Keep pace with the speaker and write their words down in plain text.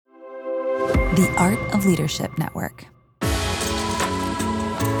The Art of Leadership Network.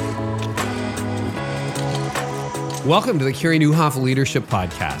 Welcome to the Carey Nieuwhof Leadership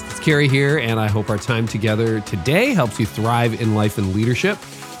Podcast. It's Carey here, and I hope our time together today helps you thrive in life and leadership.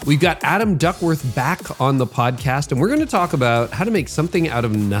 We've got Adam Duckworth back on the podcast, and we're going to talk about how to make something out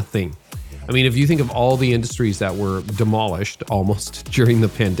of nothing. I mean, if you think of all the industries that were demolished almost during the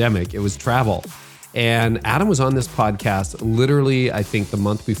pandemic, it was travel. And Adam was on this podcast literally, I think, the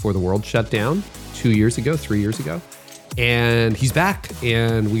month before the world shut down, 3 years ago. And he's back,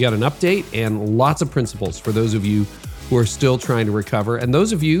 and we got an update and lots of principles for those of you who are still trying to recover and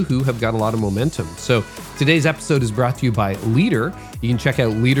those of you who have got a lot of momentum. So today's episode is brought to you by Leader. You can check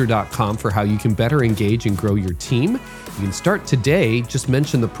out leader.com for how you can better engage and grow your team. You can start today. Just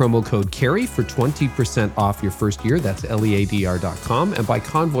mention the promo code CAREY for 20% off your first year. That's leadr.com. And by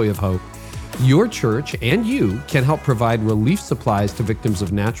Convoy of Hope, your church and you can help provide relief supplies to victims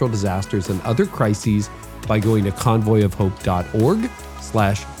of natural disasters and other crises by going to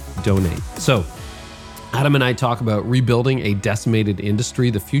convoyofhope.org/donate. So Adam and I talk about rebuilding a decimated industry,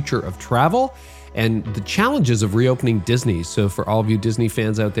 the future of travel, and the challenges of reopening Disney. So for all of you Disney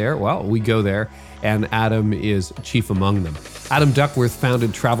fans out there, well, we go there, and Adam is chief among them. Adam Duckworth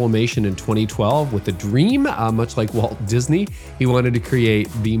founded Travelmation in 2012 with a dream, much like Walt Disney. He wanted to create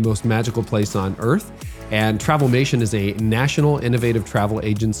the most magical place on earth. And Travelmation is a national innovative travel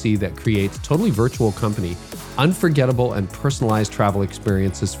agency that creates totally virtual company, unforgettable and personalized travel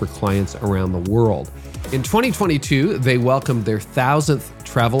experiences for clients around the world. In 2022, they welcomed their 1,000th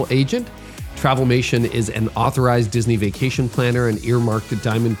travel agent. Travelmation is an authorized Disney vacation planner, an earmarked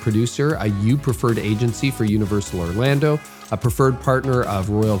diamond producer, a U-preferred agency for Universal Orlando, a preferred partner of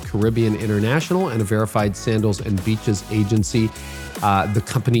Royal Caribbean International, and a verified sandals and beaches agency. The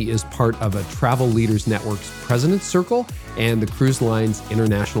company is part of a Travel Leaders Network's President's Circle and the Cruise Lines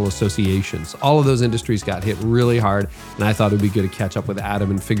International Associations. All of those industries got hit really hard, and I thought it would be good to catch up with Adam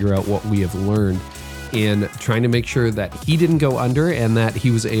and figure out what we have learned in trying to make sure that he didn't go under and that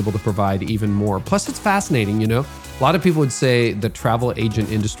he was able to provide even more. Plus, it's fascinating, you know. A lot of people would say the travel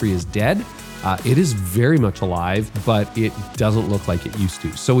agent industry is dead. It is very much alive, but it doesn't look like it used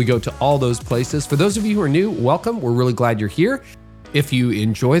to. So we go to all those places. For those of you who are new, welcome. We're really glad you're here. If you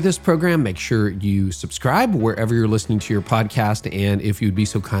enjoy this program, make sure you subscribe wherever you're listening to your podcast. And if you'd be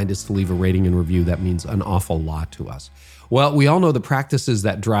so kind as to leave a rating and review, that means an awful lot to us. Well, we all know the practices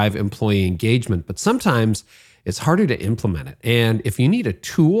that drive employee engagement, but sometimes it's harder to implement it. And if you need a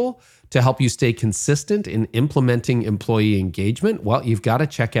tool to help you stay consistent in implementing employee engagement, well, you've got to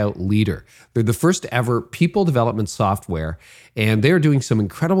check out Leader. They're the first ever people development software, and they're doing some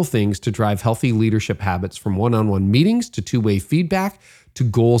incredible things to drive healthy leadership habits, from one-on-one meetings to two-way feedback to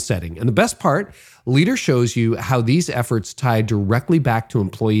goal setting. And the best part, Leader shows you how these efforts tie directly back to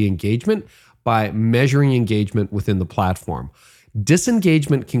employee engagement by measuring engagement within the platform.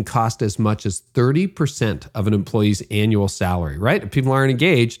 Disengagement can cost as much as 30% of an employee's annual salary, right? If people aren't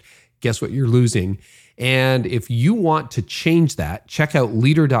engaged, guess what you're losing? And if you want to change that, check out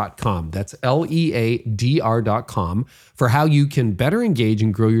leader.com. That's leadr.com for how you can better engage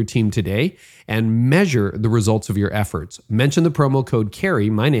and grow your team today and measure the results of your efforts. Mention the promo code CAREY,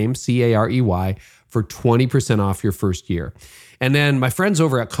 my name, CAREY, for 20% off your first year. And then my friends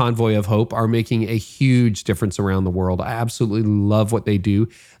over at Convoy of Hope are making a huge difference around the world. I absolutely love what they do.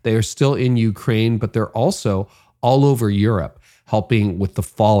 They are still in Ukraine, but they're also all over Europe, helping with the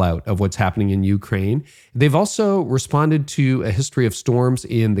fallout of what's happening in Ukraine. They've also responded to a history of storms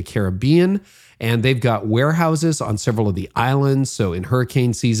in the Caribbean, and they've got warehouses on several of the islands. So in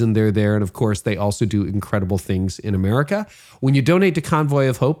hurricane season, they're there. And of course, they also do incredible things in America. When you donate to Convoy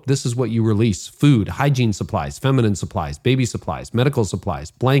of Hope, this is what you release: food, hygiene supplies, feminine supplies, baby supplies, medical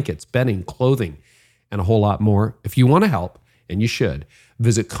supplies, blankets, bedding, clothing, and a whole lot more. If you want to help, and you should,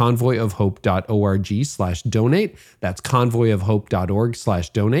 visit convoyofhope.org/donate. That's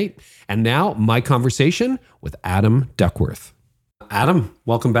convoyofhope.org/donate. And now my conversation with Adam Duckworth. Adam,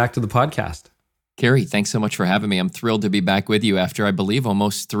 welcome back to the podcast. Carey, thanks so much for having me. I'm thrilled to be back with you after, I believe,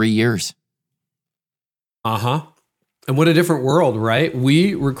 almost 3 years. And what a different world, right?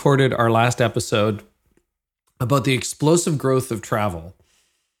 We recorded our last episode about the explosive growth of travel.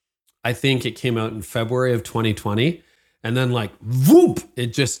 I think it came out in February of 2020. And then like, whoop,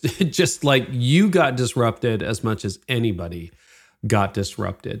 it just like you got disrupted as much as anybody got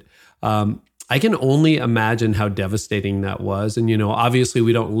disrupted. I can only imagine how devastating that was. And, you know, obviously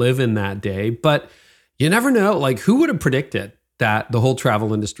we don't live in that day, but you never know, like who would have predicted that the whole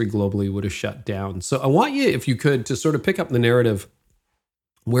travel industry globally would have shut down? So I want you, if you could, to sort of pick up the narrative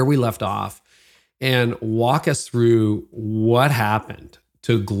where we left off and walk us through what happened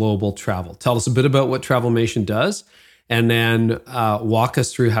to global travel. Tell us a bit about what Travelmation does, and then walk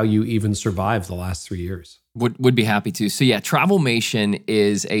us through how you even survived the last 3 years. Would be happy to. So yeah, Travelmation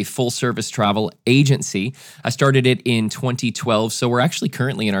is a full-service travel agency. I started it in 2012, so we're actually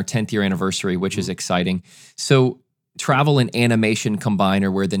currently in our 10th year anniversary, which is exciting. So travel and animation combine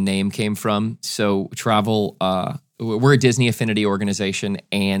are where the name came from. So we're a Disney affinity organization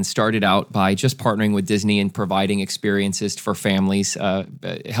and started out by just partnering with Disney and providing experiences for families,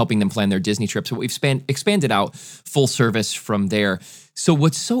 helping them plan their Disney trips. So we've expanded out full service from there. So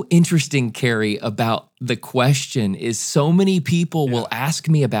what's so interesting, Carrie, about the question is so many people will ask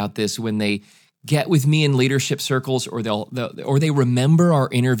me about this when they get with me in leadership circles, or they remember our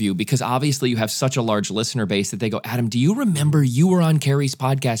interview, because obviously you have such a large listener base that they go, Adam, do you remember you were on Carrie's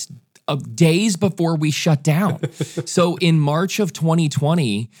podcast of days before we shut down? So in March of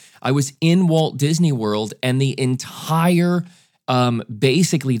 2020, I was in Walt Disney World, and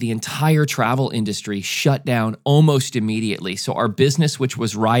basically the entire travel industry shut down almost immediately. So our business, which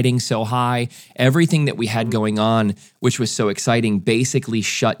was riding so high, everything that we had going on, which was so exciting, basically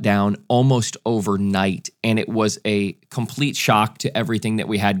shut down almost overnight. And it was a complete shock to everything that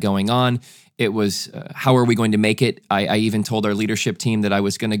we had going on. It was, how are we going to make it? I even told our leadership team that I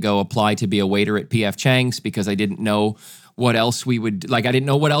was going to go apply to be a waiter at P.F. Chang's, because I didn't know what else I didn't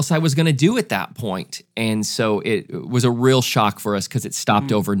know what else I was going to do at that point. And so it was a real shock for us, because it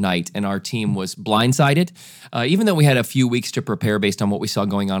stopped overnight, and our team was blindsided, even though we had a few weeks to prepare based on what we saw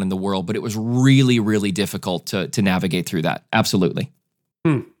going on in the world. But it was really, really difficult to navigate through that. Absolutely.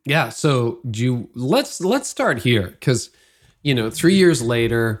 Yeah. So let's start here, because 3 years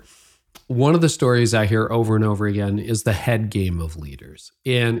later, one of the stories I hear over and over again is the head game of leaders.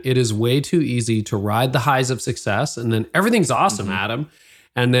 And it is way too easy to ride the highs of success, and then everything's awesome, Adam.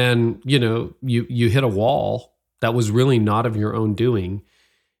 And then, you hit a wall that was really not of your own doing,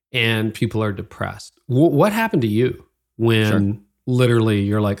 and people are depressed. What happened to you when literally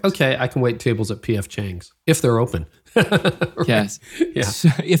you're like, okay, I can wait tables at P.F. Chang's if they're open? Right? Yes. Yeah. So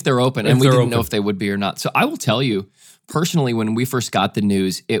if they're open, and we didn't know if they would be or not. So I will tell you, personally, when we first got the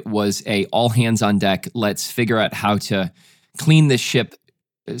news, it was a all hands on deck. Let's figure out how to clean this ship,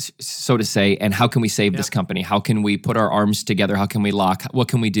 so to say, and how can we save this company? How can we put our arms together? How can we lock? What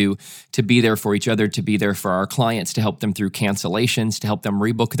can we do to be there for each other, to be there for our clients, to help them through cancellations, to help them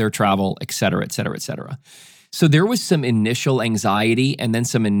rebook their travel, et cetera, et cetera, et cetera. So there was some initial anxiety, and then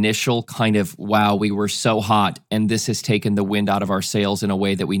some initial kind of, wow, we were so hot, and this has taken the wind out of our sails in a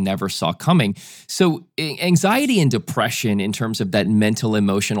way that we never saw coming. So anxiety and depression, in terms of that mental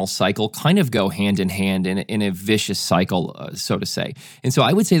emotional cycle, kind of go hand in hand in a vicious cycle, so to say. And so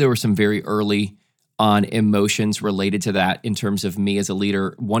I would say there were some very early on emotions related to that, in terms of me as a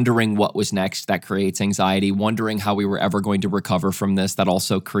leader, wondering what was next. That creates anxiety, wondering how we were ever going to recover from this. That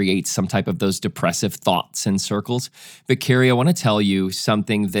also creates some type of those depressive thoughts and circles. But Carrie, I want to tell you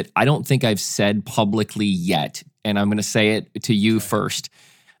something that I don't think I've said publicly yet, and I'm going to say it to you first.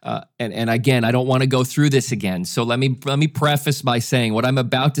 And again, I don't want to go through this again. So let me preface by saying what I'm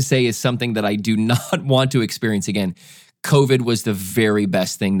about to say is something that I do not want to experience again. COVID was the very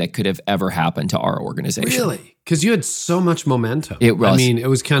best thing that could have ever happened to our organization. Really? Because you had so much momentum. It was. I mean, it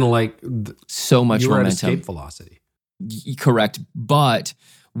was kind of like so much you were momentum. at escape velocity. Correct. But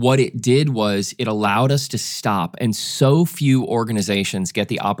what it did was it allowed us to stop. And so few organizations get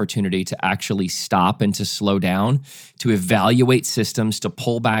the opportunity to actually stop and to slow down, to evaluate systems, to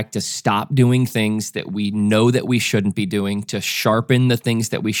pull back, to stop doing things that we know that we shouldn't be doing, to sharpen the things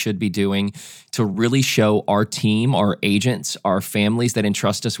that we should be doing, to really show our team, our agents, our families that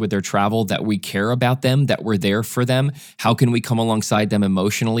entrust us with their travel that we care about them, that we're there for them. How can we come alongside them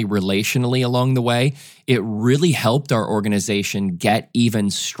emotionally, relationally along the way? It really helped our organization get even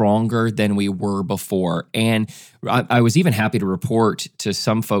stronger than we were before. And I was even happy to report to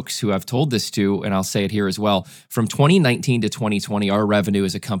some folks who I've told this to, and I'll say it here as well, from 2019 to 2020, our revenue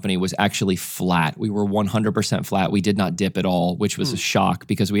as a company was actually flat. We were 100% flat. We did not dip at all, which was a shock,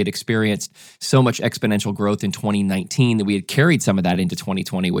 because we had experienced so much exponential growth in 2019 that we had carried some of that into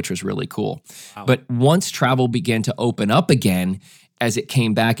 2020, which was really cool. Wow. But once travel began to open up again, as it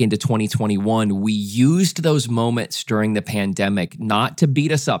came back into 2021, we used those moments during the pandemic not to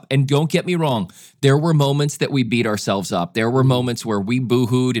beat us up. And don't get me wrong, there were moments that we beat ourselves up. There were moments where we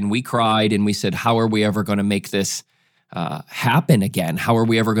boohooed and we cried and we said, how are we ever going to make this happen again? How are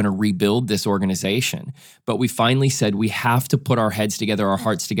we ever going to rebuild this organization? But we finally said we have to put our heads together, our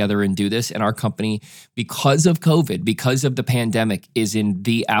hearts together, and do this. And our company, because of COVID, because of the pandemic, is in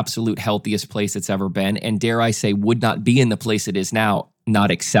the absolute healthiest place it's ever been. And dare I say, would not be in the place it is now,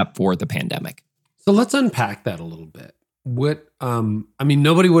 not except for the pandemic. So let's unpack that a little bit. I mean,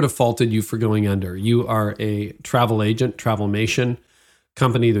 nobody would have faulted you for going under. You are a travel agent, Travelmation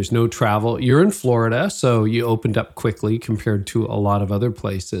company. There's no travel. You're in Florida, so you opened up quickly compared to a lot of other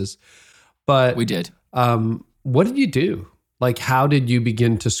places. But We did. what did you do? Like, how did you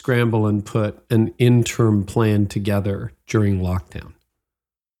begin to scramble and put an interim plan together during lockdown?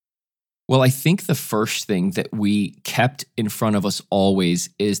 Well, I think the first thing that we kept in front of us always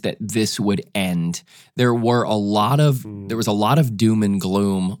is that this would end. There was a lot of doom and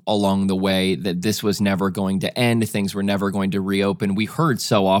gloom along the way that this was never going to end, things were never going to reopen. We heard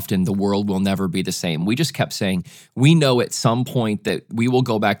so often the world will never be the same. We just kept saying, we know at some point that we will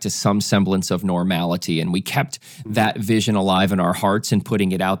go back to some semblance of normality, and we kept that vision alive in our hearts and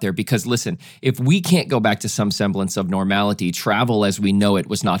putting it out there because listen, if we can't go back to some semblance of normality, travel as we know it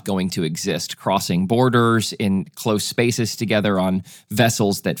was not going to exist. Crossing borders in close spaces together on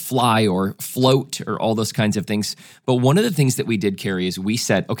vessels that fly or float or all those kinds of things. But one of the things that we did, Carrie, is we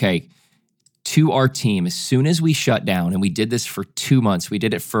said, okay, to our team, as soon as we shut down, and we did this for 2 months, we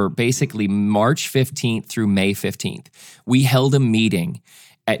did it for basically March 15th through May 15th, we held a meeting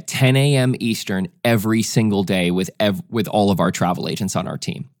at 10 a.m. Eastern every single day with all of our travel agents on our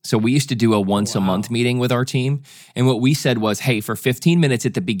team. So we used to do a once a month meeting with our team. And what we said was, hey, for 15 minutes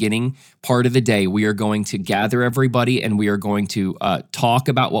at the beginning part of the day, we are going to gather everybody and we are going to talk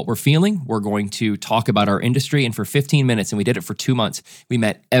about what we're feeling. We're going to talk about our industry. And for 15 minutes, and we did it for 2 months, we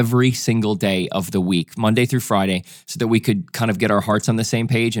met every single day of the week, Monday through Friday, so that we could kind of get our hearts on the same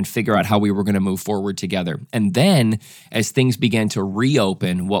page and figure out how we were going to move forward together. And then as things began to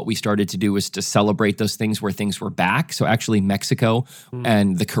reopen, what we started to do was to celebrate those things where things were back. So actually Mexico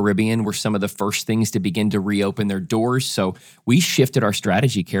and the Caribbean were some of the first things to begin to reopen their doors. So we shifted our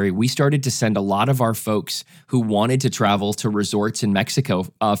strategy, Carrie. We started to send a lot of our folks who wanted to travel to resorts in Mexico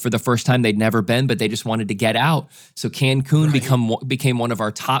for the first time they'd never been, but they just wanted to get out. So Cancun became one of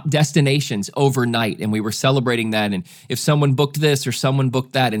our top destinations overnight, and we were celebrating that. And if someone booked this or someone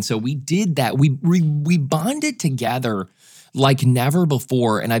booked that, and so we did that. We bonded together like never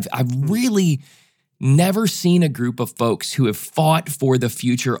before, and I've really never seen a group of folks who have fought for the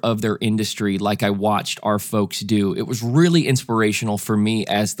future of their industry like I watched our folks do. It was really inspirational for me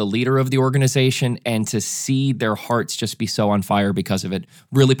as the leader of the organization and to see their hearts just be so on fire because of it.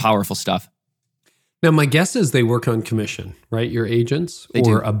 Really powerful stuff. Now, my guess is they work on commission, right? Your agents, They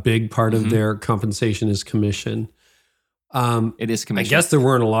or do. a big part of their compensation is commission. It is I commission. guess there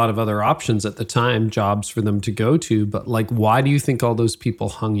weren't a lot of other options at the time, jobs for them to go to, but like, why do you think all those people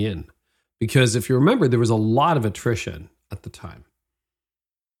hung in? Because if you remember, there was a lot of attrition at the time.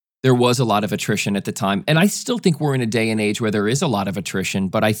 There was a lot of attrition at the time. And I still think we're in a day and age where there is a lot of attrition.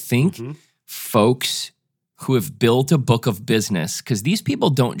 But I think folks who have built a book of business, because these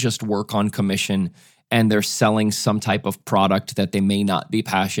people don't just work on commission and they're selling some type of product that they may not be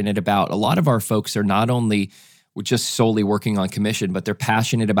passionate about. A lot of our folks are not only just solely working on commission, but they're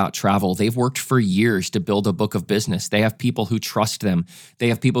passionate about travel. They've worked for years to build a book of business. They have people who trust them. They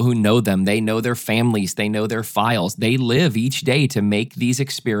have people who know them. They know their families. They know their files. They live each day to make these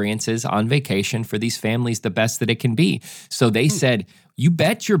experiences on vacation for these families the best that it can be. So they said, you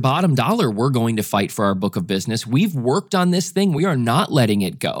bet your bottom dollar we're going to fight for our book of business. We've worked on this thing. We are not letting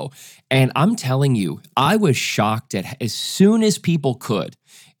it go. And I'm telling you, I was shocked at as soon as people could,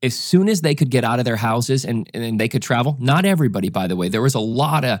 as soon as they could get out of their houses and they could travel. Not everybody, by the way. There was a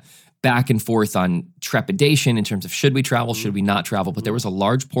lot of back and forth on trepidation in terms of should we travel, should we not travel. But there was a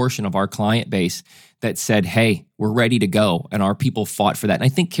large portion of our client base that said, hey, we're ready to go. And our people fought for that. And I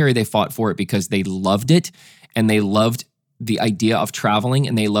think, Carrie, they fought for it because they loved it and they loved the idea of traveling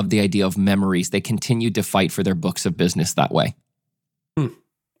and they loved the idea of memories. They continued to fight for their books of business that way.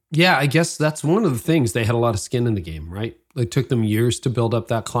 Yeah, I guess that's one of the things. They had a lot of skin in the game, right? It took them years to build up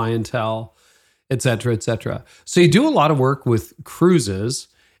that clientele, et cetera, et cetera. So you do a lot of work with cruises,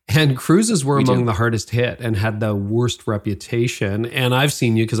 and cruises were among the hardest hit and had the worst reputation. And I've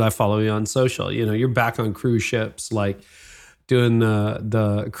seen you because I follow you on social. You know, you're back on cruise ships, like doing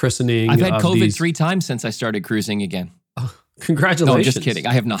the christening. I've had of COVID these. 3 times since I started cruising again. Congratulations. No, I'm just kidding.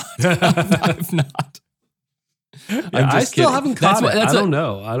 I have not. I have not. Yeah, I still haven't caught it. I don't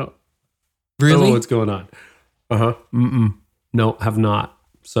know. I don't Really? know what's going on. No, have not.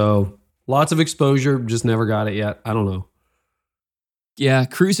 So lots of exposure, just never got it yet. I don't know. Yeah,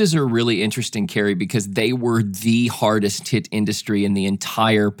 cruises are really interesting, Carrie, because they were the hardest hit industry in the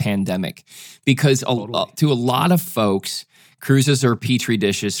entire pandemic. Because to a lot of folks, cruises are petri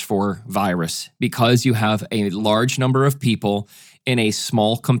dishes for virus because you have a large number of people in a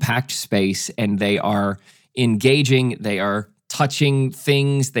small, compact space, and they are engaging, they are touching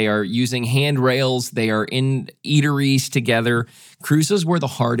things. They are using handrails. They are in eateries together. Cruises were the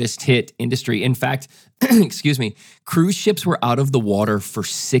hardest hit industry. In fact, excuse me, cruise ships were out of the water for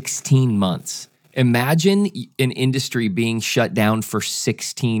 16 months. Imagine an industry being shut down for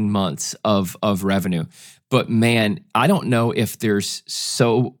 16 months of revenue. But man, I don't know if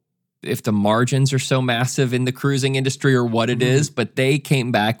if the margins are so massive in the cruising industry or what it is, but they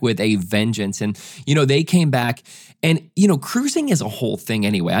came back with a vengeance. And, they came back and, cruising is a whole thing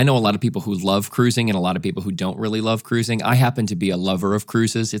anyway. I know a lot of people who love cruising and a lot of people who don't really love cruising. I happen to be a lover of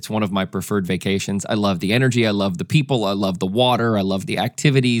cruises. It's one of my preferred vacations. I love the energy. I love the people. I love the water. I love the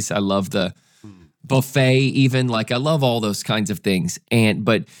activities. I love the buffet even. Like I love all those kinds of things.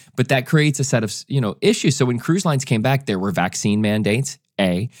 But that creates a set of, issues. So when cruise lines came back, there were vaccine mandates,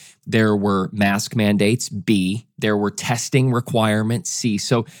 A. There were mask mandates, B. There were testing requirements, C.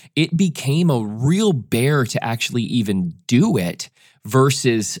 So it became a real bear to actually even do it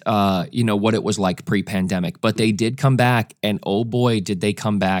versus, what it was like pre-pandemic. But they did come back, and oh boy, did they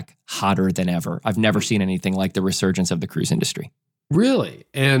come back hotter than ever. I've never seen anything like the resurgence of the cruise industry. Really?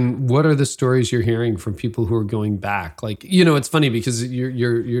 And what are the stories you're hearing from people who are going back? Like, it's funny because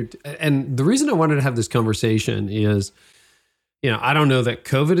you're and the reason I wanted to have this conversation is, I don't know that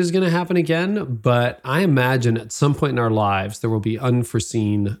COVID is going to happen again, but I imagine at some point in our lives, there will be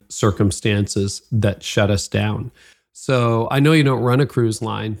unforeseen circumstances that shut us down. So I know you don't run a cruise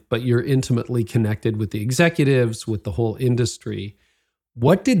line, but you're intimately connected with the executives, with the whole industry.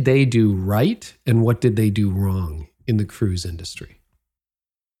 What did they do right and what did they do wrong in the cruise industry?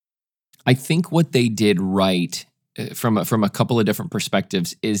 I think what they did right from a couple of different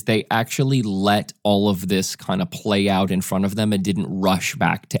perspectives is they actually let all of this kind of play out in front of them and didn't rush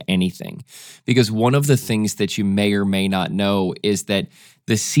back to anything. Because one of the things that you may or may not know is that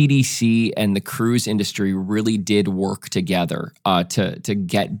the CDC and the cruise industry really did work together to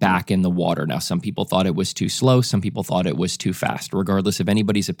get back in the water. Now, some people thought it was too slow. Some people thought it was too fast. Regardless of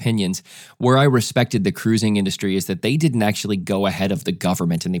anybody's opinions, where I respected the cruising industry is that they didn't actually go ahead of the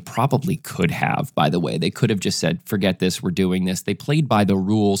government, and they probably could have, by the way. They could have just said, forget this, we're doing this. They played by the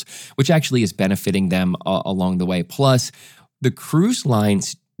rules, which actually is benefiting them along the way. Plus, the cruise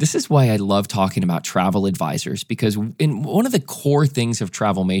lines, this is why I love talking about travel advisors, because one of the core things of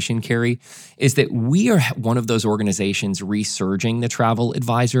Travelmation, Carrie, is that we are one of those organizations resurging the travel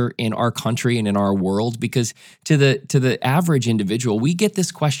advisor in our country and in our world. Because to the average individual, we get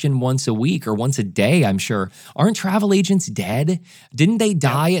this question once a week or once a day, I'm sure. Aren't travel agents dead? Didn't they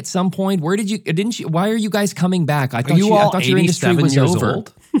die at some point? Why are you guys coming back? I thought your industry was over.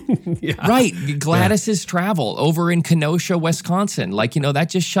 Old? Yeah. Right. Gladys's Travel over in Kenosha, Wisconsin. That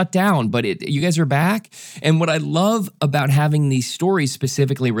just shut down, but you guys are back. And what I love about having these stories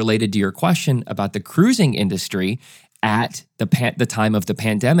specifically related to your question about the cruising industry at the time of the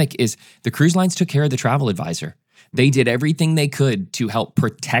pandemic is the cruise lines took care of the travel advisor. They did everything they could to help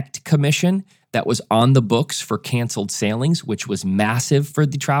protect commission that was on the books for canceled sailings, which was massive for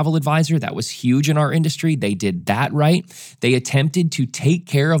the travel advisor. That was huge in our industry. They did that right. They attempted to take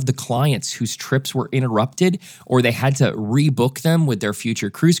care of the clients whose trips were interrupted or they had to rebook them with their future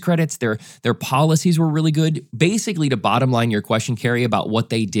cruise credits. Their policies were really good. Basically, to bottom line your question, Carrie, about what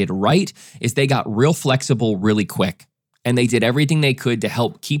they did right is they got real flexible really quick. And they did everything they could to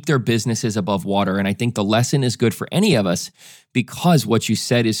help keep their businesses above water. And I think the lesson is good for any of us because what you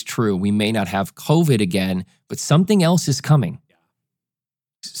said is true. We may not have COVID again, but something else is coming.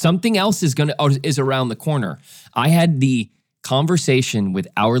 Something else is around the corner. I had the conversation with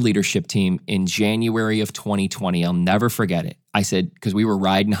our leadership team in January of 2020. I'll never forget it. I said, because we were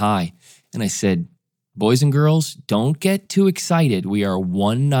riding high, and I said, boys and girls, don't get too excited. We are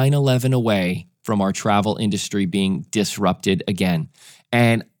 9/11 away from our travel industry being disrupted again.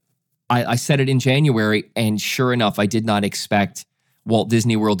 And I said it in January, and sure enough, I did not expect Walt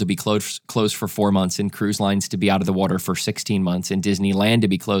Disney World to be closed for 4 months and cruise lines to be out of the water for 16 months and Disneyland to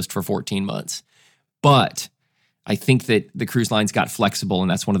be closed for 14 months. But I think that the cruise lines got flexible, and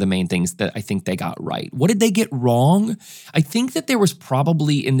that's one of the main things that I think they got right. What did they get wrong? I think that there was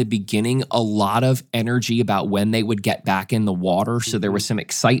probably in the beginning a lot of energy about when they would get back in the water. So there was some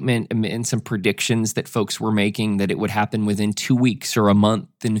excitement and some predictions that folks were making that it would happen within 2 weeks or a month.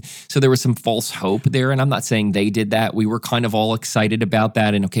 And so there was some false hope there. And I'm not saying they did that. We were kind of all excited about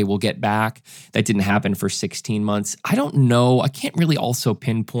that. And okay, we'll get back. That didn't happen for 16 months. I don't know. I can't really also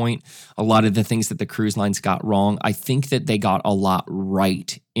pinpoint a lot of the things that the cruise lines got wrong. I think that they got a lot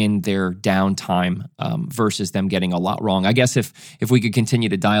right in their downtime versus them getting a lot wrong. I guess if we could continue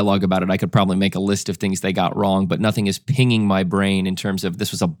to dialogue about it, I could probably make a list of things they got wrong, but nothing is pinging my brain in terms of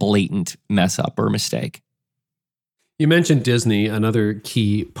this was a blatant mess up or mistake. You mentioned Disney, another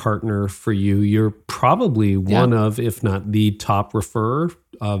key partner for you. You're probably one of, if not the top referrer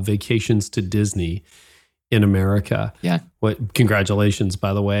of vacations to Disney in America. Yeah. Congratulations,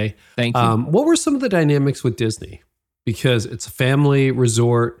 by the way. Thank you. What were some of the dynamics with Disney? Because it's a family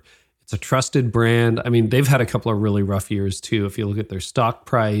resort. It's a trusted brand. I mean, they've had a couple of really rough years too. If you look at their stock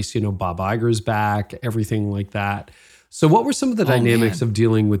price, Bob Iger's back, everything like that. So what were some of the dynamics of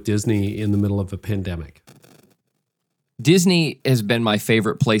dealing with Disney in the middle of a pandemic? Disney has been my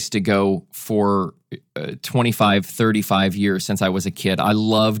favorite place to go for 25, 35 years since I was a kid. I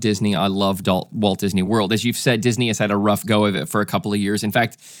love Disney. I love Walt Disney World. As you've said, Disney has had a rough go of it for a couple of years. In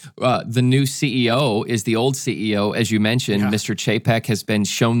fact, the new CEO is the old CEO, as you mentioned. Mr. Chapek has been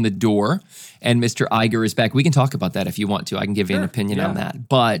shown the door, and Mr. Iger is back. We can talk about that if you want to. I can give you an opinion on that.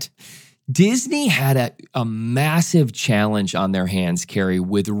 But Disney had a massive challenge on their hands, Carrie,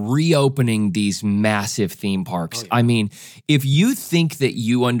 with reopening these massive theme parks. I mean, if you think that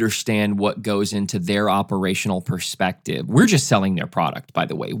you understand what goes into their operational perspective, we're just selling their product, by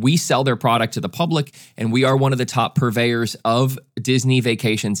the way. We sell their product to the public, and we are one of the top purveyors of Disney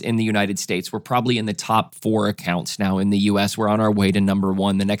vacations in the United States. We're probably in the top 4 accounts now in the U.S. We're on our way to number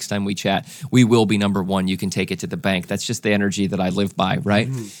 1. The next time we chat, we will be number 1. You can take it to the bank. That's just the energy that I live by, right?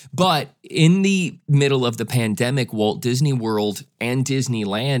 But in the middle of the pandemic, Walt Disney World and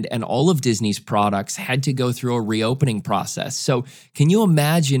Disneyland and all of Disney's products had to go through a reopening process. So can you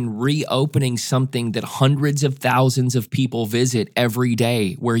imagine reopening something that hundreds of thousands of people visit every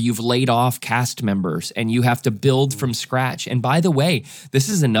day, where you've laid off cast members and you have to build from scratch? And by the way, this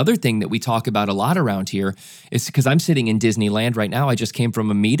is another thing that we talk about a lot around here. It's because I'm sitting in Disneyland right now. I just came from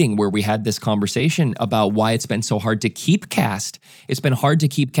a meeting where we had this conversation about why it's been so hard to keep cast. It's been hard to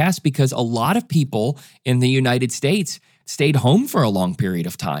keep cast because a lot of people in the United States stayed home for a long period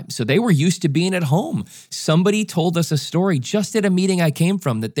of time. So they were used to being at home. Somebody told us a story just at a meeting I came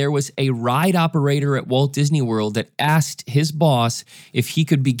from that there was a ride operator at Walt Disney World that asked his boss if he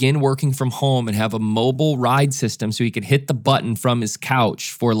could begin working from home and have a mobile ride system so he could hit the button from his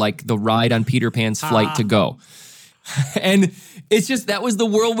couch for like the ride on Peter Pan's flight to go. And it's just, that was the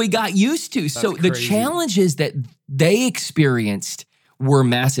world we got used to. So the challenges that they experienced were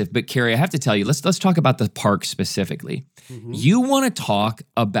massive. But Carrie, I have to tell you, let's talk about the park specifically. You want to talk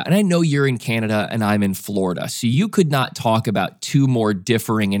about, and I know you're in Canada and I'm in Florida, so you could not talk about 2 more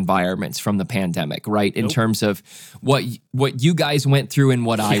differing environments from the pandemic, right? In terms of what you guys went through and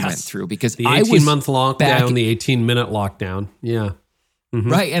what I went through, because the 18-month lockdown, the 18-minute lockdown,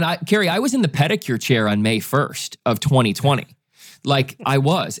 right. And Carrie, I was in the pedicure chair on May 1st of 2020. Like I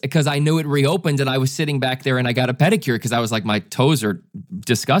was, because I knew it reopened and I was sitting back there and I got a pedicure because I was like, my toes are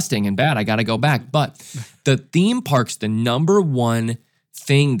disgusting and bad. I got to go back. But the theme parks, the number one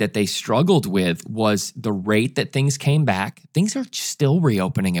thing that they struggled with was the rate that things came back. Things are still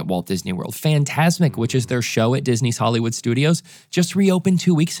reopening at Walt Disney World. Fantasmic, which is their show at Disney's Hollywood Studios, just reopened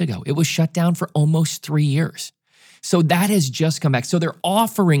 2 weeks ago. It was shut down for almost 3 years. So that has just come back. So their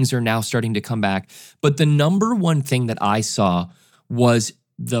offerings are now starting to come back. But the number one thing that I saw was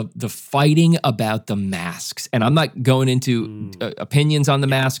the fighting about the masks. And I'm not going into opinions on the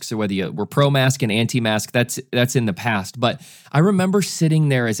masks or whether you were pro-mask and anti-mask. That's in the past. But I remember sitting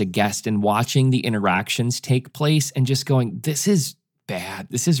there as a guest and watching the interactions take place and just going, this is bad.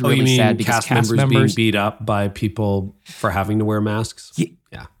 This is really sad because cast members being beat up by people for having to wear masks. Yeah.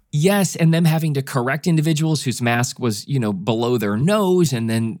 Yes, and them having to correct individuals whose mask was, below their nose, and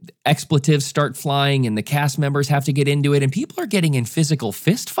then expletives start flying and the cast members have to get into it, and people are getting in physical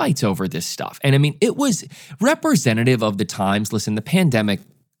fist fights over this stuff. And I mean, it was representative of the times. Listen, the pandemic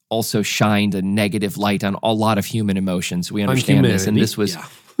also shined a negative light on a lot of human emotions. We understand this, and this was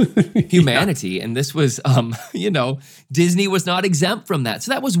humanity, and this was, Disney was not exempt from that.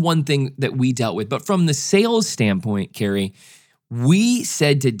 So that was one thing that we dealt with. But from the sales standpoint, Carrie, we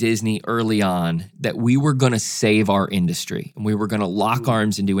said to Disney early on that we were going to save our industry and we were going to lock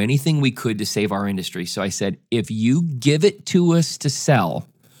arms and do anything we could to save our industry. So I said, if you give it to us to sell,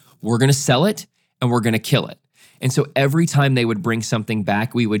 we're going to sell it and we're going to kill it. And so every time they would bring something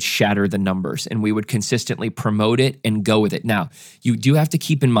back, we would shatter the numbers and we would consistently promote it and go with it. Now, you do have to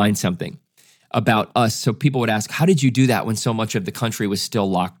keep in mind something about us. So people would ask, how did you do that when so much of the country was still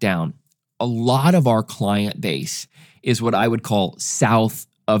locked down? A lot of our client base is what I would call south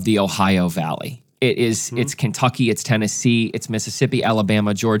of the Ohio Valley. It is, it's Kentucky, it's Tennessee, it's Mississippi,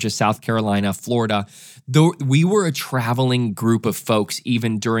 Alabama, Georgia, South Carolina, Florida. Though we were a traveling group of folks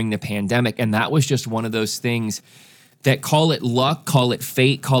even during the pandemic, and that was just one of those things that, call it luck, call it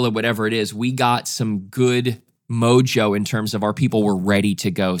fate, call it whatever it is. We got some good mojo in terms of our people were ready to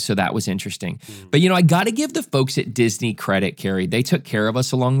go. So that was interesting. But, I got to give the folks at Disney credit, Carrie. They took care of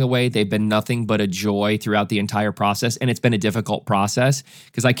us along the way. They've been nothing but a joy throughout the entire process. And it's been a difficult process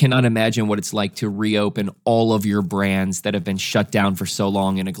because I cannot imagine what it's like to reopen all of your brands that have been shut down for so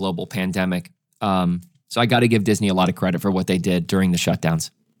long in a global pandemic. So I got to give Disney a lot of credit for what they did during the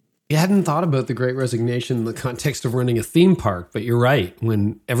shutdowns. You hadn't thought about the Great Resignation in the context of running a theme park, but you're right.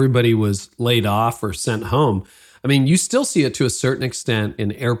 When everybody was laid off or sent home, I mean, you still see it to a certain extent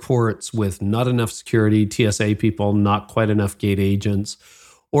in airports with not enough security, TSA people, not quite enough gate agents,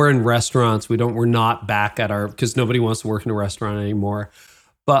 or in restaurants. We're not back at because nobody wants to work in a restaurant anymore.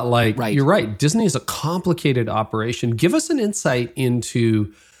 But You're right. Disney is a complicated operation. Give us an insight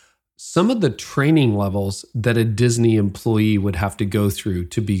into some of the training levels that a Disney employee would have to go through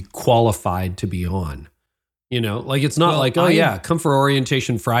to be qualified to be on. It's not come for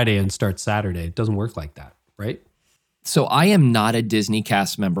orientation Friday and start Saturday. It doesn't work like that, right? So I am not a Disney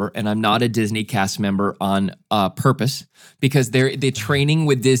cast member, and I'm not a Disney cast member on purpose because the training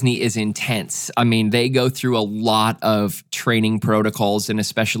with Disney is intense. I mean, they go through a lot of training protocols, and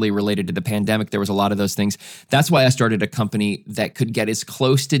especially related to the pandemic, there was a lot of those things. That's why I started a company that could get as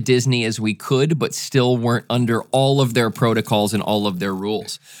close to Disney as we could, but still weren't under all of their protocols and all of their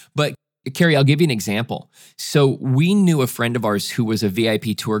rules. But Carrie, I'll give you an example. So we knew a friend of ours who was a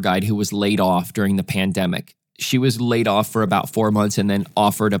VIP tour guide who was laid off during the pandemic. She was laid off for about 4 months and then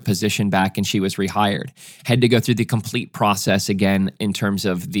offered a position back, and she was rehired. Had to go through the complete process again in terms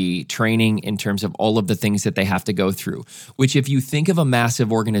of the training, in terms of all of the things that they have to go through, which if you think of a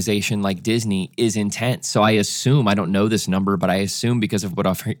massive organization like Disney is intense. So I assume, I don't know this number, but I assume because of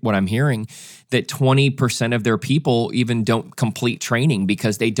what I'm hearing, that 20% of their people even don't complete training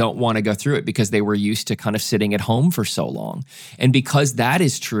because they don't want to go through it because they were used to kind of sitting at home for so long. And because that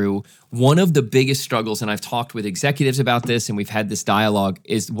is true, one of the biggest struggles, and I've talked with executives about this and we've had this dialogue,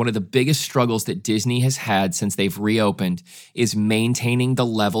 is one of the biggest struggles that Disney has had since they've reopened is maintaining the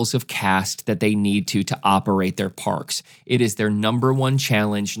levels of cast that they need to operate their parks. It is their number one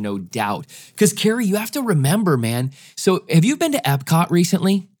challenge, no doubt. Because Carrie, you have to remember, man. So have you been to Epcot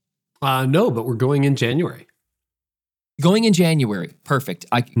recently? No, but we're going in January. Going in January. Perfect.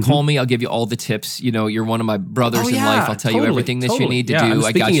 Call me. I'll give you all the tips. You're one of my brothers in life. I'll tell you everything that you need to do.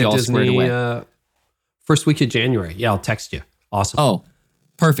 I got you all squared away. First week of January. Yeah, I'll text you. Awesome. Oh,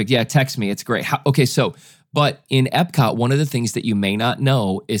 perfect. Yeah, text me. It's great. But in Epcot, one of the things that you may not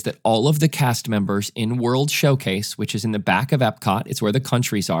know is that all of the cast members in World Showcase, which is in the back of Epcot, it's where the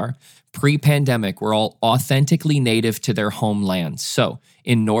countries are, pre-pandemic, were all authentically native to their homelands. So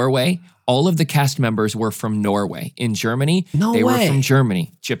in Norway, all of the cast members were from Norway. In Germany, they were from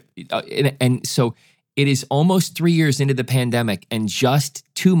Germany. And so it is almost 3 years into the pandemic, and just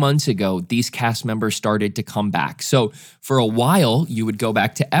 2 months ago, these cast members started to come back. So for a while, you would go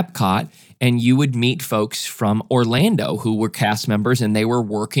back to Epcot, and you would meet folks from Orlando who were cast members, and they were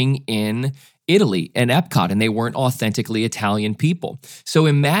working in Italy and Epcot, and they weren't authentically Italian people. So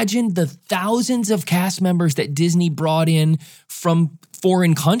imagine the thousands of cast members that Disney brought in from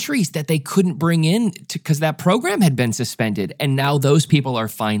foreign countries that they couldn't bring in because that program had been suspended, and now those people are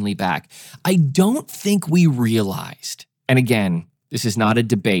finally back. I don't think we realized, and again, this is not a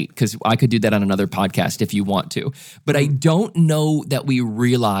debate because I could do that on another podcast if you want to, but I don't know that we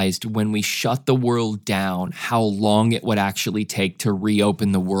realized when we shut the world down how long it would actually take to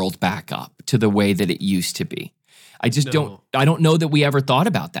reopen the world back up to the way that it used to be. I don't know that we ever thought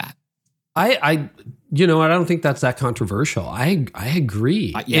about that. I don't think that's that controversial. I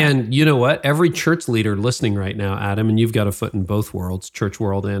agree. Yeah. And you know what? Every church leader listening right now, Adam, and you've got a foot in both worlds, church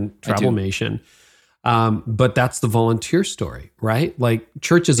world and Travelmation. But that's the volunteer story, right? Like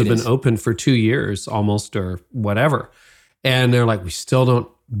churches have been open for 2 years almost or whatever. And they're like, we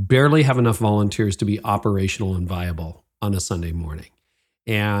still barely have enough volunteers to be operational and viable on a Sunday morning.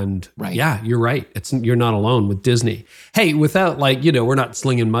 And yeah, you're right. You're not alone with Disney. Hey, without we're not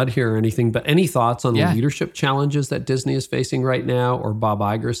slinging mud here or anything, but any thoughts on the leadership challenges that Disney is facing right now, or Bob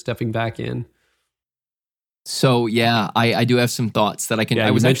Iger stepping back in? So yeah, I do have some thoughts that I can. Yeah,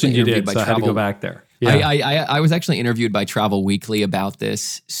 I was actually interviewed by Travel. I had to go back there. Yeah. I was actually interviewed by Travel Weekly about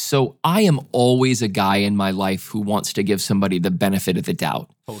this. So I am always a guy in my life who wants to give somebody the benefit of the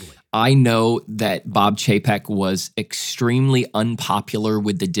doubt. Totally. I know that Bob Chapek was extremely unpopular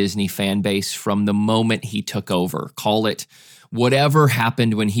with the Disney fan base from the moment he took over. Call it whatever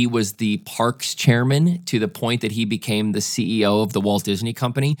happened when he was the parks chairman to the point that he became the CEO of the Walt Disney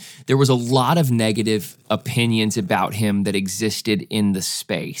Company, there was a lot of negative opinions about him that existed in the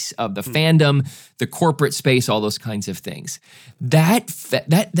space of the fandom, the corporate space, all those kinds of things. That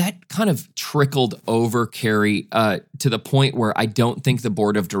kind of trickled over, Carrie, to the point where I don't think the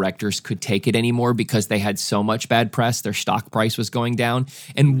board of directors could take it anymore because they had so much bad press. Their stock price was going down.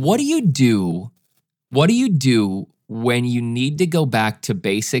 And what do you do? What do you do when you need to go back to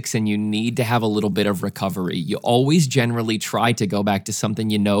basics and you need to have a little bit of recovery? You always generally try to go back to something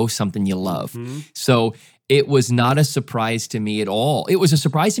you know, something you love. So it was not a surprise to me at all. It was a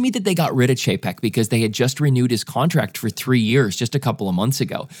surprise to me that they got rid of Chapek because they had just renewed his contract for 3 years just a couple of months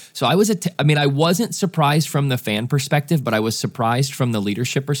ago. So I wasn't surprised from the fan perspective, but I was surprised from the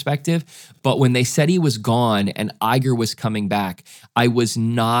leadership perspective. But when they said he was gone and Iger was coming back, I was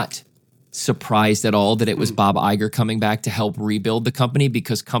not surprised at all that it was Bob Iger coming back to help rebuild the company,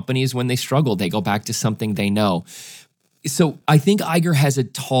 because companies, when they struggle, they go back to something they know. So I think Iger has a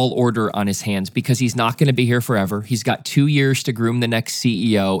tall order on his hands because he's not going to be here forever. He's got 2 years to groom the next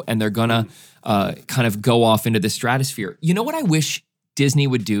CEO, and they're going to kind of go off into the stratosphere. You know what I wish Disney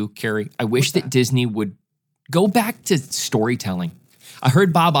would do, Carrie? I wish that Disney would go back to storytelling. I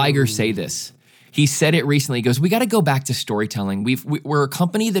heard Bob Iger say this. He said it recently. He goes, "We got to go back to storytelling. We're a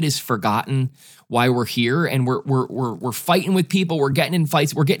company that has forgotten why we're here, and we're fighting with people. We're getting in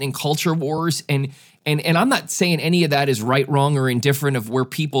fights. We're getting in culture wars. And I'm not saying any of that is right, wrong, or indifferent of where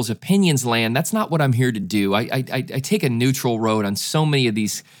people's opinions land. That's not what I'm here to do. I take a neutral road on so many of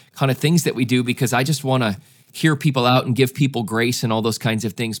these kind of things that we do because I just want to hear people out and give people grace and all those kinds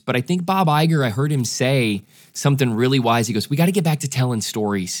of things. But I think Bob Iger, I heard him say something really wise. He goes, we got to get back to telling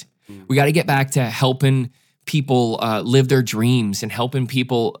stories. We got to get back to helping people live their dreams and helping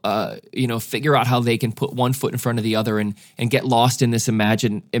people, figure out how they can put one foot in front of the other and get lost in this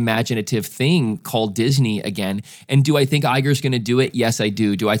imaginative thing called Disney again. And do I think Iger's going to do it? Yes, I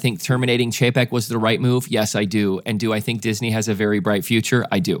do. Do I think terminating Chapek was the right move? Yes, I do. And do I think Disney has a very bright future?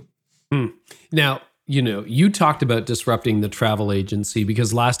 I do. Now, you talked about disrupting the travel agency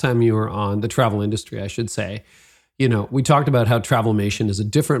because last time you were on the travel industry, I should say, we talked about how Travelmation is a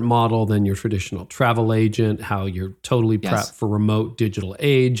different model than your traditional travel agent, how you're totally prepped for remote digital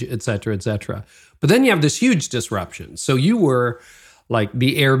age, et cetera, et cetera. But then you have this huge disruption. So you were like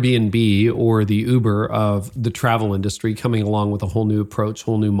the Airbnb or the Uber of the travel industry, coming along with a whole new approach,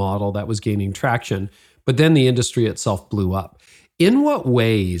 whole new model that was gaining traction. But then the industry itself blew up. In what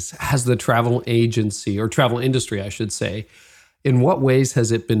ways has the travel agency or travel industry, I should say, in what ways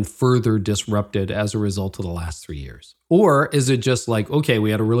has it been further disrupted as a result of the last 3 years? Or is it just like, okay,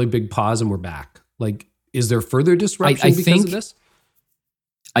 we had a really big pause and we're back? Like, is there further disruption because of this?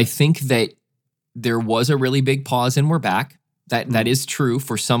 I think that there was a really big pause and we're back. That is true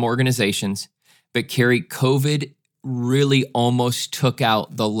for some organizations. But Carrie, COVID really almost took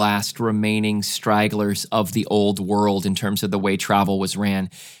out the last remaining stragglers of the old world in terms of the way travel was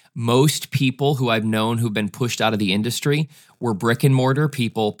ran. Most people who I've known who've been pushed out of the industry were brick and mortar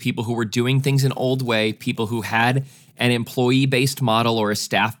people who were doing things an old way, people who had an employee-based model or a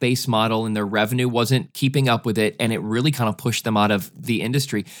staff-based model and their revenue wasn't keeping up with it, and it really kind of pushed them out of the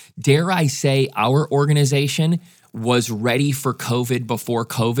industry. Dare I say our organization was ready for COVID before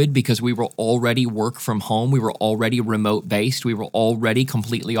COVID because we were already work from home. We were already remote based. We were already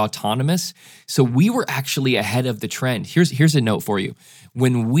completely autonomous. So we were actually ahead of the trend. Here's a note for you.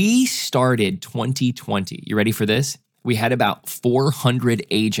 When we started 2020, you ready for this? We had about 400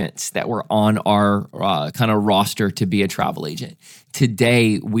 agents that were on our kind of roster to be a travel agent.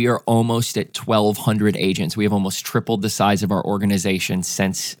 Today, we are almost at 1,200 agents. We have almost tripled the size of our organization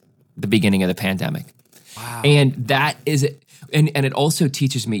since the beginning of the pandemic. Wow. And that is it. And it also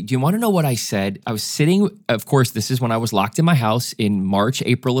teaches me, do you want to know what I said? I was sitting, of course, this is when I was locked in my house in March,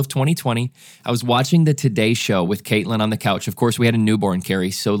 April of 2020. I was watching the Today Show with Caitlin on the couch. Of course, we had a newborn,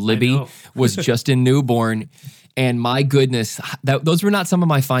 Carrie. So Libby was just a newborn. And my goodness, those were not some of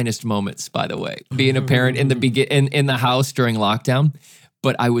my finest moments, by the way, being a parent in the house during lockdown.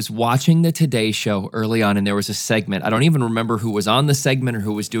 But I was watching the Today Show early on, and there was a segment. I don't even remember who was on the segment or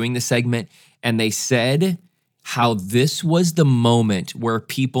who was doing the segment. And they said how this was the moment where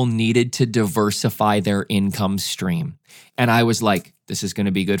people needed to diversify their income stream. And I was like, this is going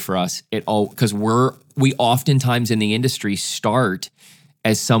to be good for us. Because we oftentimes in the industry start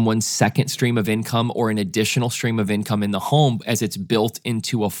as someone's second stream of income or an additional stream of income in the home as it's built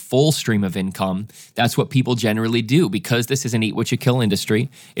into a full stream of income. That's what people generally do because this is an eat what you kill industry.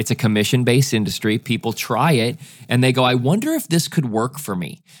 It's a commission-based industry. People try it and they go, I wonder if this could work for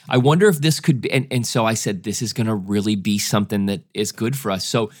me. I wonder if this could be. And so I said, this is going to really be something that is good for us.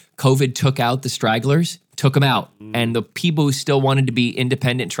 So COVID took out the stragglers, took them out. And the people who still wanted to be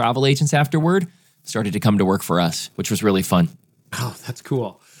independent travel agents afterward started to come to work for us, which was really fun. Oh, that's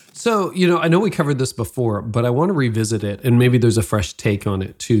cool. So, I know we covered this before, but I want to revisit it, and maybe there's a fresh take on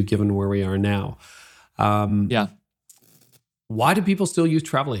it too, given where we are now. Yeah. Why do people still use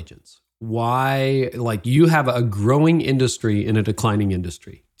travel agents? Why, you have a growing industry in a declining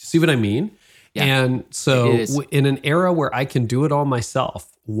industry. See what I mean? Yeah, and so in an era where I can do it all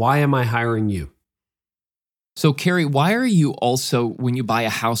myself, why am I hiring you? So, Carrie, why are you also, when you buy a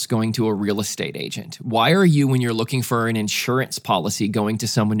house, going to a real estate agent? Why are you, when you're looking for an insurance policy, going to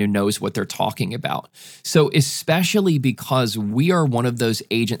someone who knows what they're talking about? So, especially because we are one of those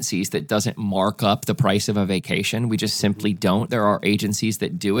agencies that doesn't mark up the price of a vacation. We just simply don't. There are agencies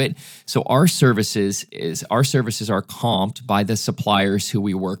that do it. So, our services are comped by the suppliers who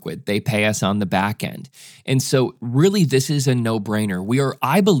we work with. They pay us on the back end. And so, really, this is a no-brainer.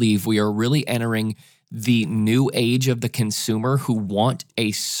 I believe we are really entering the new age of the consumer who want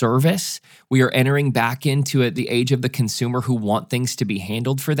a service. We are entering back into the age of the consumer who want things to be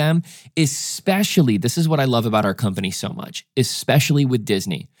handled for them, especially, this is what I love about our company so much, especially with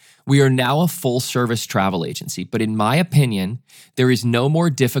Disney. We are now a full-service travel agency, but in my opinion, there is no more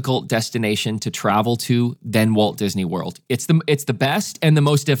difficult destination to travel to than Walt Disney World. It's the best and the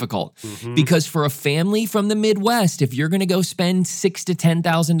most difficult because for a family from the Midwest, if you're going to go spend $6,000 to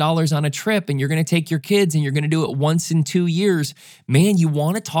 $10,000 on a trip and you're going to take your kids and you're going to do it once in 2 years, man, you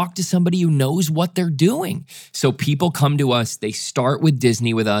want to talk to somebody who knows what they're doing. So people come to us, they start with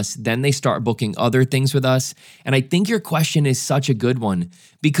Disney with us, then they start booking other things with us. And I think your question is such a good one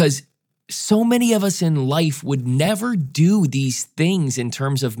because so many of us in life would never do these things in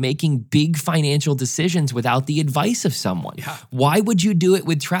terms of making big financial decisions without the advice of someone. Yeah. Why would you do it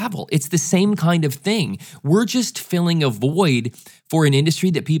with travel? It's the same kind of thing. We're just filling a void for an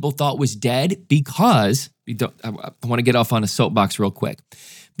industry that people thought was dead because, I want to get off on a soapbox real quick,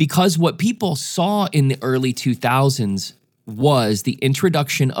 because what people saw in the early 2000s was the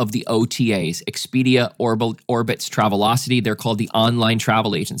introduction of the OTAs, Expedia, Orbitz, Travelocity. They're called the online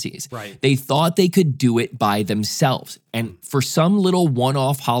travel agencies. Right. They thought they could do it by themselves. And for some little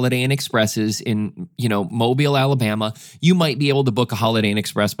one-off Holiday Inn Expresses in, Mobile, Alabama, you might be able to book a Holiday Inn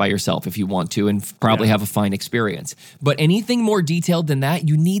Express by yourself if you want to and probably have a fine experience. But anything more detailed than that,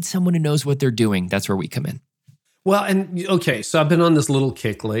 you need someone who knows what they're doing. That's where we come in. Well, and okay, so I've been on this little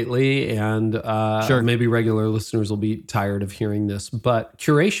kick lately, and maybe regular listeners will be tired of hearing this, but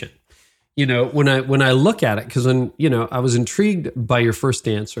curation. When I look at it, because I was intrigued by your first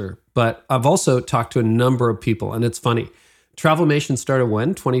answer, but I've also talked to a number of people, and it's funny. Travelmation started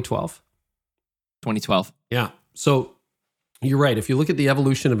when? 2012? 2012. Yeah. So you're right. If you look at the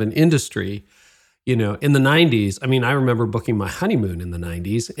evolution of an industry, in the 90s, I remember booking my honeymoon in the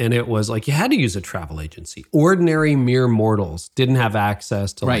 90s, and it was like you had to use a travel agency. Ordinary mere mortals didn't have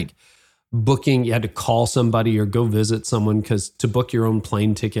access to booking. You had to call somebody or go visit someone because to book your own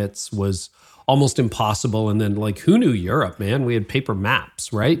plane tickets was almost impossible. And then who knew Europe, man? We had paper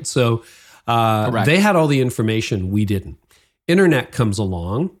maps, right? So they had all the information. We didn't. Internet comes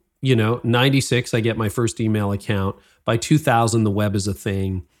along, 96, I get my first email account. By 2000, the web is a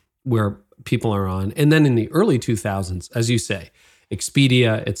thing where people are on. And then in the early 2000s, as you say,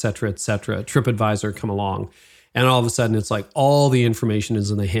 Expedia, et cetera, TripAdvisor come along. And all of a sudden, it's like all the information is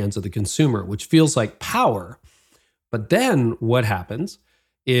in the hands of the consumer, which feels like power. But then what happens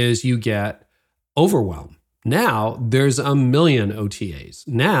is you get overwhelmed. Now there's a million OTAs.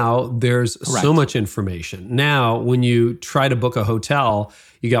 Now there's so much information. Now, when you try to book a hotel,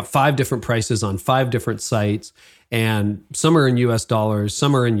 you got 5 different prices on 5 different sites. And some are in US dollars,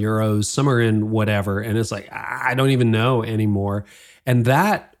 some are in euros, some are in whatever. And it's like, I don't even know anymore. And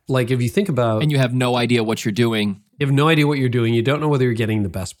that, if you think about... And you have no idea what you're doing. You have no idea what you're doing. You don't know whether you're getting the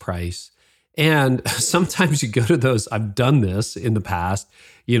best price. And sometimes you go to those, I've done this in the past,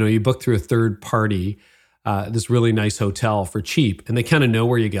 you book through a third party, this really nice hotel for cheap, and they kind of know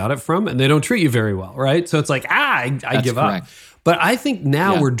where you got it from, and they don't treat you very well, right? So it's like, I give up. But I think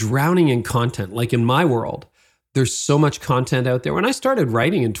now we're drowning in content. Like in my world, there's so much content out there. When I started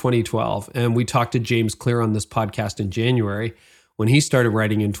writing in 2012, and we talked to James Clear on this podcast in January, when he started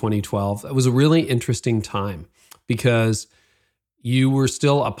writing in 2012, it was a really interesting time because you were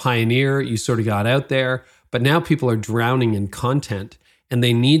still a pioneer. You sort of got out there, but now people are drowning in content. and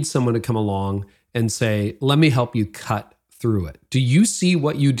they need someone to come along and say, let me help you cut through it. Do you see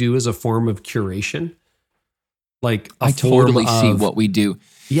what you do as a form of curation? Like I totally see what we do.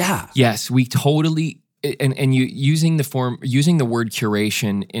 Yeah. Yes, we totally. And you using the word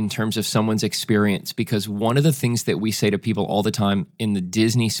curation in terms of someone's experience, because one of the things that we say to people all the time in the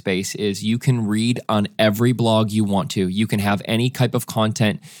Disney space is you can read on every blog you want to. You can have any type of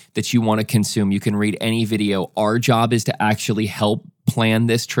content that you want to consume. You can read any video. Our job is to actually help plan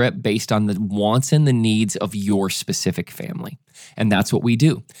this trip based on the wants and the needs of your specific family. And that's what we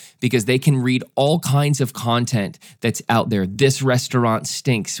do, because they can read all kinds of content that's out there. This restaurant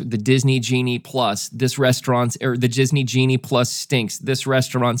stinks. The Disney Genie Plus. This restaurant's, or the Disney Genie Plus stinks. This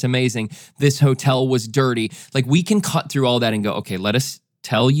restaurant's amazing. This hotel was dirty. Like, we can cut through all that and go, okay, let us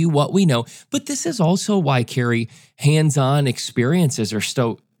tell you what we know. But this is also why, Carrie, hands-on experiences are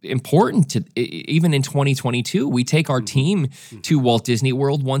so important to, even in 2022, we take our team to Walt Disney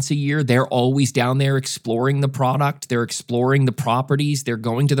World once a year. They're always down there exploring the product. They're exploring the properties. They're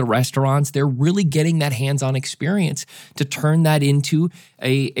going to the restaurants. They're really getting that hands-on experience to turn that into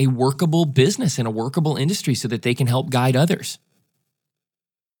a workable business and a workable industry so that they can help guide others.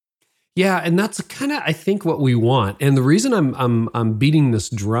 Yeah, and that's kind of, I think, what we want. And the reason I'm beating this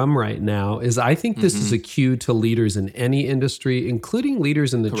drum right now is I think this is a cue to leaders in any industry, including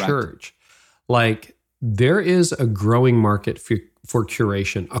leaders in the church. Like, there is a growing market for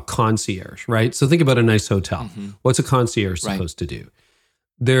curation, a concierge, right? So think about a nice hotel. What's a concierge supposed to do?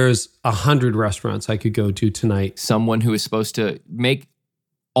 There's 100 restaurants I could go to tonight. Someone who is supposed to make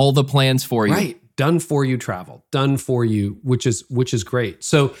all the plans for you. Right. Done for you travel, done for you, which is great.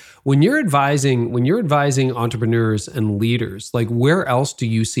 So when you're advising entrepreneurs and leaders, like, where else do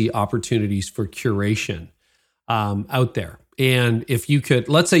you see opportunities for curation out there? And if you could,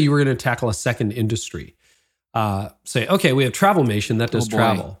 let's say you were going to tackle a second industry, say, okay, we have Travelmation that does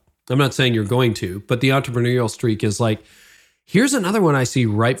travel. I'm not saying you're going to, but the entrepreneurial streak is like, here's another one I see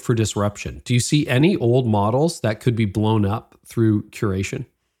ripe for disruption. Do you see any old models that could be blown up through curation?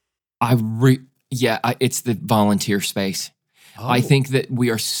 It's the volunteer space. I think that we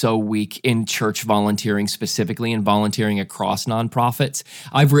are so weak in church volunteering, specifically in volunteering across nonprofits.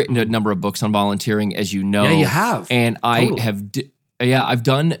 I've written a number of books on volunteering, as you know. Yeah, you have. And I have, I've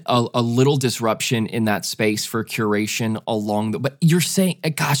done a little disruption in that space for curation but you're saying,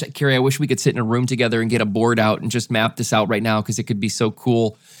 gosh, Carrie, I wish we could sit in a room together and get a board out and just map this out right now, because it could be so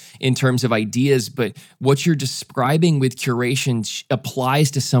cool in terms of ideas. But what you're describing with curation applies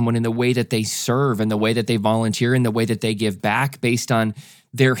to someone in the way that they serve and the way that they volunteer and the way that they give back based on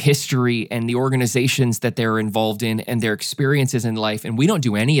their history and the organizations that they're involved in and their experiences in life. And we don't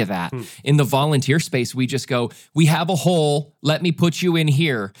do any of that. In the volunteer space, we just go, we have a hole, let me put you in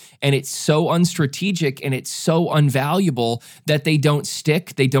here. And it's so unstrategic and it's so unvaluable that they don't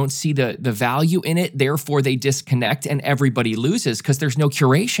stick. They don't see the value in it. Therefore, they disconnect and everybody loses because there's no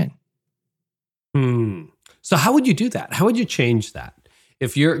curation. So how would you do that? How would you change that?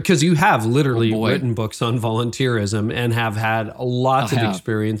 Because you have literally written books on volunteerism and have had lots of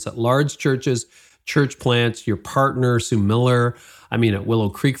experience at large churches, church plants. Your partner, Sue Miller, at Willow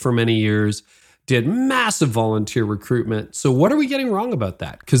Creek for many years, did massive volunteer recruitment. So what are we getting wrong about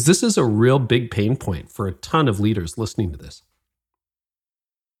that? Because this is a real big pain point for a ton of leaders listening to this.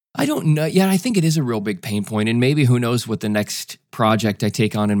 I don't know. Yeah, I think it is a real big pain point, and maybe who knows what the next project I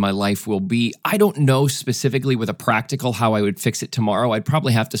take on in my life will be. I don't know specifically with a practical how I would fix it tomorrow. I'd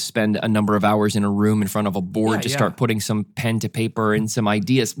probably have to spend a number of hours in a room in front of a board to start putting some pen to paper and some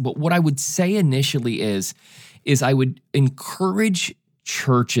ideas. But what I would say initially is I would encourage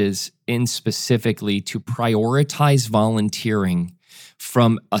churches in specifically to prioritize volunteering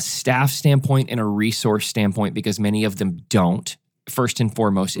from a staff standpoint and a resource standpoint, because many of them don't. First and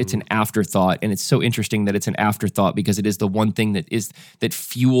foremost, it's an afterthought. And it's so interesting that it's an afterthought, because it is the one thing that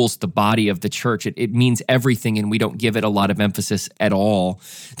fuels the body of the church. It means everything, and we don't give it a lot of emphasis at all.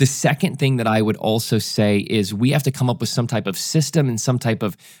 The second thing that I would also say is we have to come up with some type of system and some type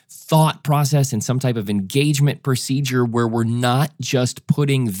of thought process and some type of engagement procedure where we're not just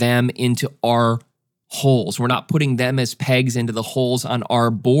putting them into our holes. We're not putting them as pegs into the holes on our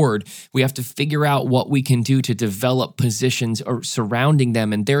board. We have to figure out what we can do to develop positions surrounding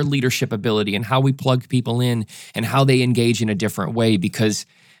them and their leadership ability and how we plug people in and how they engage in a different way, because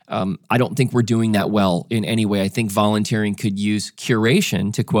I don't think we're doing that well in any way. I think volunteering could use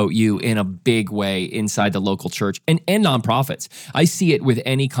curation, to quote you, in a big way inside the local church and nonprofits. I see it with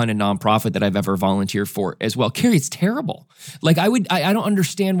any kind of nonprofit that I've ever volunteered for as well. Carrie, it's terrible. Like I don't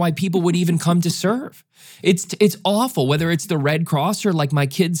understand why people would even come to serve. It's awful, whether it's the Red Cross or like my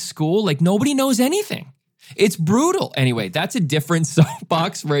kid's school, like nobody knows anything. It's brutal. Anyway, that's a different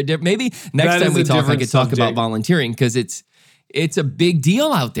soapbox for maybe next time we talk, I could talk about volunteering because it's a big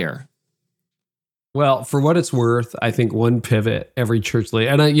deal out there. Well, for what it's worth, I think one pivot every church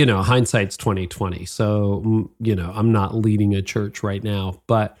leader, and hindsight's 2020. So, I'm not leading a church right now,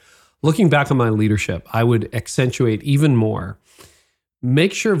 but looking back on my leadership, I would accentuate even more.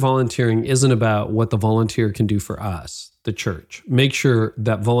 Make sure volunteering isn't about what the volunteer can do for us, the church. Make sure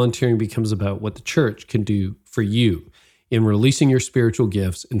that volunteering becomes about what the church can do for you in releasing your spiritual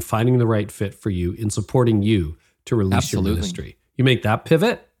gifts and finding the right fit for you in supporting you to release your ministry. You make that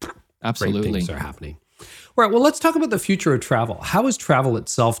pivot, absolutely, great things are happening. All right, well, let's talk about the future of travel. How is travel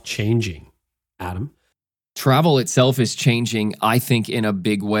itself changing, Adam? Travel itself is changing, I think, in a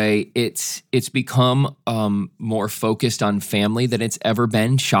big way. It's become more focused on family than it's ever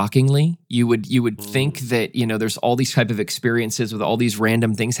been. Shockingly, you would think that there's all these type of experiences with all these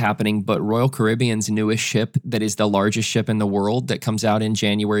random things happening. But Royal Caribbean's newest ship, that is the largest ship in the world, that comes out in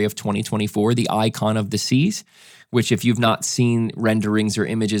January of 2024, the Icon of the Seas, which if you've not seen renderings or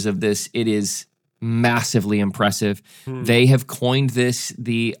images of this, it is massively impressive. They have coined this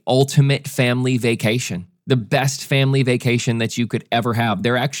the ultimate family vacation. The best family vacation that you could ever have.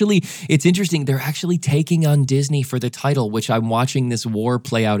 It's interesting, they're actually taking on Disney for the title, which I'm watching this war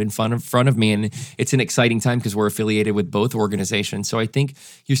play out in front of me, and it's an exciting time because we're affiliated with both organizations. So I think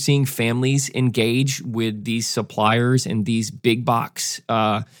you're seeing families engage with these suppliers and these big box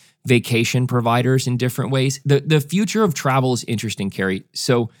vacation providers in different ways. The future of travel is interesting, Carrie.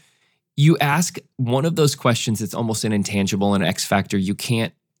 So you ask one of those questions that's almost an intangible, an X factor. You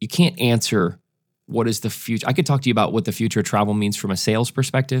can't answer. What is the future? I could talk to you about what the future of travel means from a sales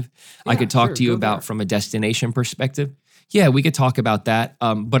perspective. I could talk to you about from a destination perspective. Yeah, we could talk about that.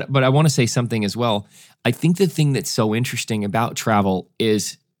 But I want to say something as well. I think the thing that's so interesting about travel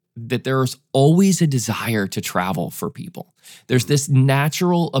is that there's always a desire to travel for people. There's this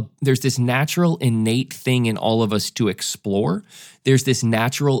natural innate thing in all of us to explore. There's this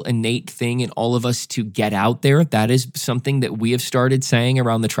natural innate thing in all of us to get out there. That is something that we have started saying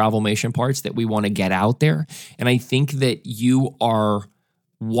around the Travelmation parts, that we want to get out there. And I think that you are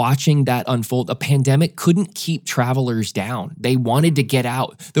watching that unfold. A pandemic couldn't keep travelers down. They wanted to get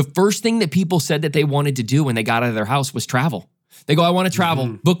out. The first thing that people said that they wanted to do when they got out of their house was travel. They go, I want to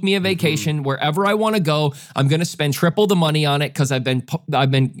travel, book me a vacation wherever I want to go. I'm going to spend triple the money on it because I've been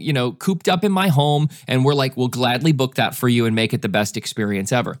cooped up in my home. And we're like, we'll gladly book that for you and make it the best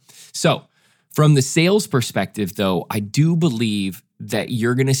experience ever. So from the sales perspective, though, I do believe that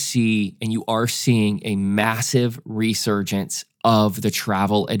you're going to see, and you are seeing, a massive resurgence of the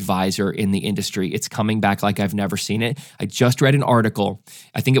travel advisor in the industry. It's coming back like I've never seen it. I just read an article,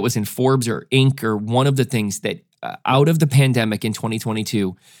 I think it was in Forbes or Inc. or one of the things, that out of the pandemic in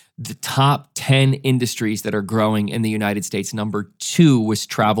 2022, the top 10 industries that are growing in the United States, number 2 was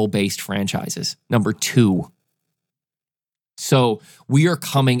travel-based franchises. Number 2. So we are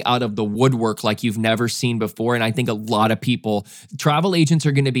coming out of the woodwork like you've never seen before. And I think a lot of people, travel agents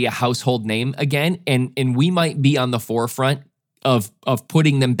are going to be a household name again. And we might be on the forefront of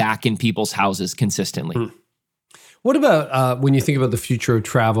putting them back in people's houses consistently. What about when you think about the future of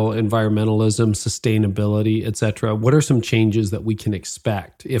travel, environmentalism, sustainability, et cetera? What are some changes that we can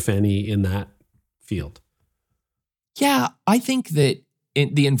expect, if any, in that field? Yeah, I think that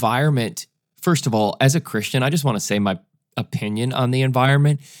in the environment, first of all, as a Christian, I just want to say my opinion on the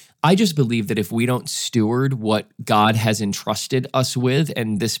environment. I just believe that if we don't steward what God has entrusted us with,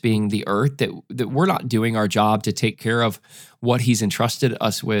 and this being the earth, that we're not doing our job to take care of what he's entrusted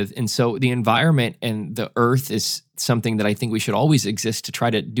us with. And so the environment and the earth is something that I think we should always exist to try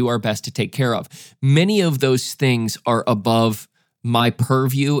to do our best to take care of. Many of those things are above my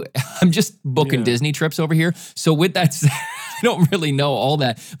purview. I'm just booking Disney trips over here. So with that said, I don't really know all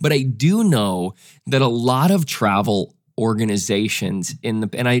that, but I do know that a lot of travel organizations and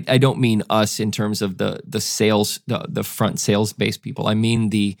I don't mean us in terms of the sales, the front sales based people. I mean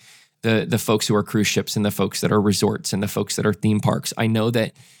the folks who are cruise ships and the folks that are resorts and the folks that are theme parks. I know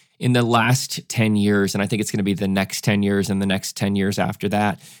that in the last 10 years, and I think it's going to be the next 10 years and the next 10 years after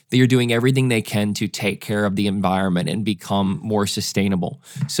that, they are doing everything they can to take care of the environment and become more sustainable.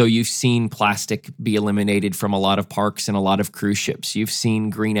 So you've seen plastic be eliminated from a lot of parks and a lot of cruise ships. You've seen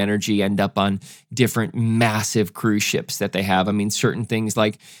green energy end up on different massive cruise ships that they have. I mean, certain things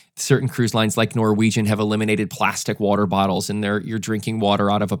like certain cruise lines like Norwegian have eliminated plastic water bottles, and you're drinking water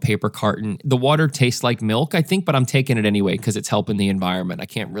out of a paper carton. The water tastes like milk, I think, but I'm taking it anyway because it's helping the environment.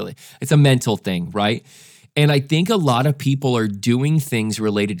 It's a mental thing, right? And I think a lot of people are doing things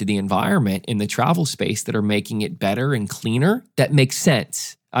related to the environment in the travel space that are making it better and cleaner. That makes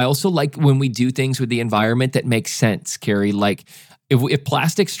sense. I also like when we do things with the environment that makes sense, Carrie. Like if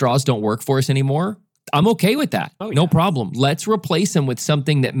plastic straws don't work for us anymore, I'm okay with that. Oh, yeah. No problem. Let's replace them with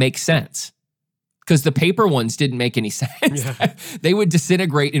something that makes sense. Because the paper ones didn't make any sense. Yeah. They would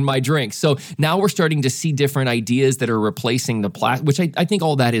disintegrate in my drink. So now we're starting to see different ideas that are replacing the plastic, which I think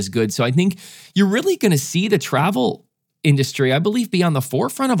all that is good. So I think you're really going to see the travel industry, I believe, be on the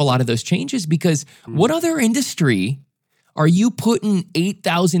forefront of a lot of those changes, because what other industry are you putting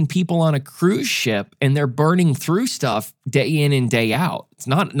 8,000 people on a cruise ship and they're burning through stuff day in and day out? It's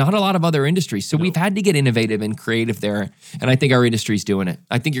not a lot of other industries. So we've had to get innovative and creative there. And I think our industry's doing it.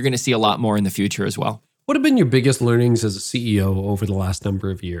 I think you're going to see a lot more in the future as well. What have been your biggest learnings as a CEO over the last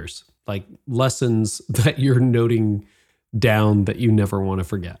number of years? Like lessons that you're noting down that you never want to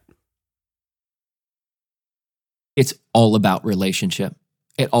forget? It's all about relationship.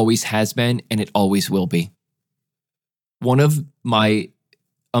 It always has been, and it always will be. One of my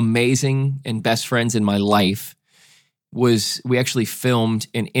amazing and best friends in my life we actually filmed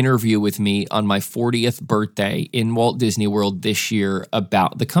an interview with me on my 40th birthday in Walt Disney World this year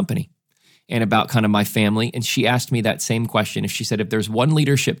about the company and about kind of my family. And she asked me that same question. She said, if there's one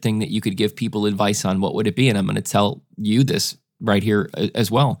leadership thing that you could give people advice on, what would it be? And I'm going to tell you this right here as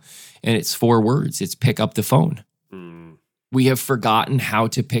well. And it's 4 words. It's pick up the phone. We have forgotten how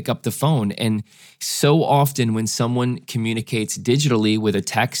to pick up the phone. And so often when someone communicates digitally with a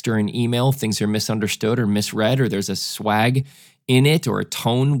text or an email, things are misunderstood or misread, or there's a swag in it or a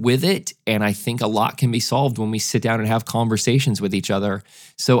tone with it. And I think a lot can be solved when we sit down and have conversations with each other.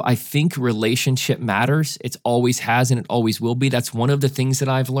 So I think relationship matters. It always has and it always will be. That's one of the things that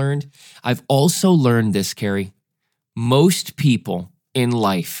I've learned. I've also learned this, Carrie. Most people in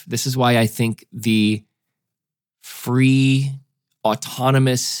life, this is why I think the free,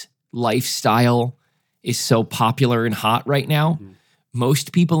 autonomous lifestyle is so popular and hot right now.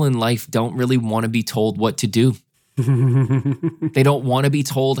 Most people in life don't really want to be told what to do. They don't want to be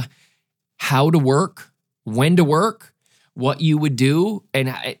told how to work, when to work, what you would do.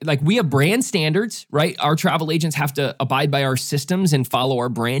 And like we have brand standards, right? Our travel agents have to abide by our systems and follow our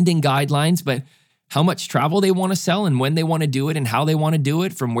branding guidelines, but how much travel they want to sell and when they want to do it and how they want to do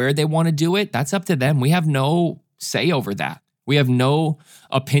it, from where they want to do it, that's up to them. We have no say over that. We have no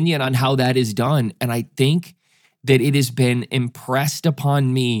opinion on how that is done. And I think that it has been impressed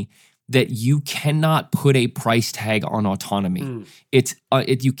upon me that you cannot put a price tag on autonomy.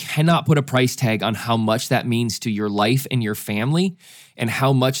 You cannot put a price tag on how much that means to your life and your family and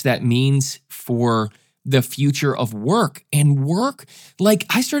how much that means for the future of work. And work, like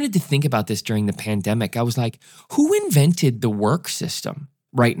I started to think about this during the pandemic. I was like, who invented the work system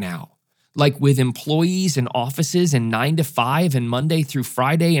right now? Like with employees and offices and 9 to 5 and Monday through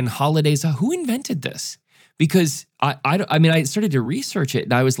Friday and holidays. Who invented this? Because I started to research it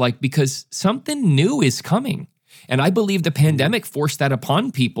and I was like, because something new is coming. And I believe the pandemic forced that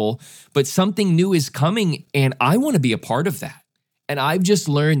upon people, but something new is coming and I want to be a part of that. And I've just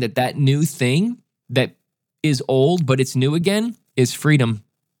learned that new thing that is old, but it's new again, is freedom.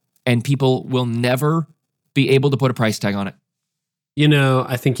 And people will never be able to put a price tag on it. You know,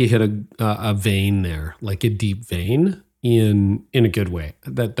 I think you hit a vein there, like a deep vein in a good way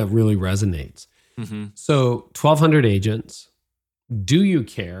that really resonates. Mm-hmm. So 1,200 agents, do you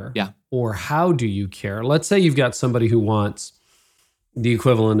care? Yeah. Or how do you care? Let's say you've got somebody who wants the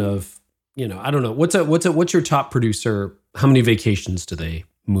equivalent of, I don't know, what's your top producer? How many vacations do they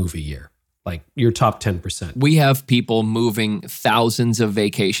move a year? Like your top 10%. We have people moving thousands of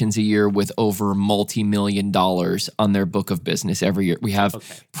vacations a year with over multi-million dollars on their book of business every year. We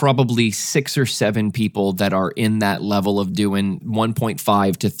have probably 6 or 7 people that are in that level of doing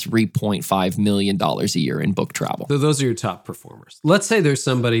 $1.5 to $3.5 million a year in book travel. So those are your top performers. Let's say there's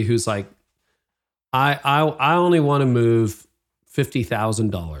somebody who's like, I only want to move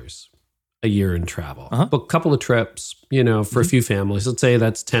 $50,000 a year in travel. Book a couple of trips, for a few families. Let's say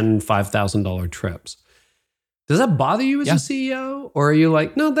that's $5,000 trips. Does that bother you as a CEO? Or are you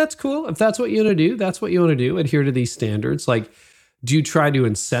like, no, that's cool. If that's what you want to do, that's what you want to do. Adhere to these standards. Like, do you try to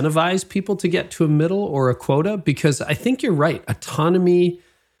incentivize people to get to a middle or a quota? Because I think you're right. Autonomy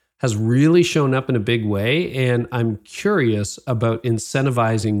has really shown up in a big way. And I'm curious about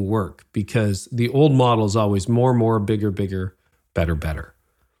incentivizing work because the old model is always more, bigger, better.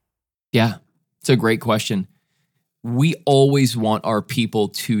 Yeah, it's a great question. We always want our people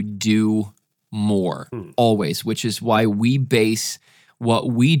to do more, always, which is why we base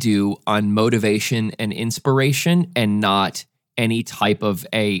what we do on motivation and inspiration and not any type of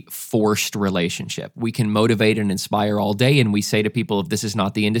a forced relationship. We can motivate and inspire all day, and we say to people, if this is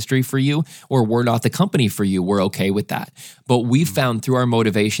not the industry for you or we're not the company for you, we're okay with that. But we've found through our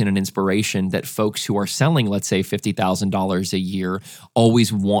motivation and inspiration that folks who are selling, let's say, $50,000 a year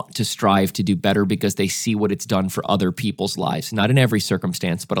always want to strive to do better because they see what it's done for other people's lives. Not in every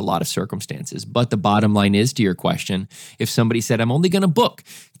circumstance, but a lot of circumstances. But the bottom line is, to your question, if somebody said, I'm only going to book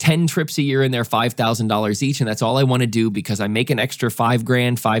 10 trips a year and they're $5,000 each, and that's all I want to do because I make an extra $5,000,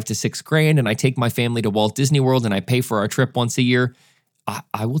 $5,000 to $6,000, and I take my family to Walt Disney World and I pay for our trip once a year,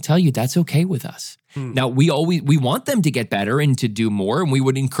 I will tell you that's okay with us. Now, we want them to get better and to do more, and we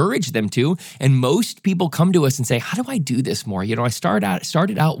would encourage them to. And most people come to us and say, how do I do this more? I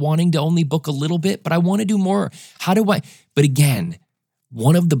started out wanting to only book a little bit, but I want to do more. How do I? But again,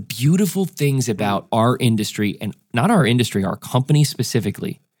 one of the beautiful things about our industry, and not our industry, our company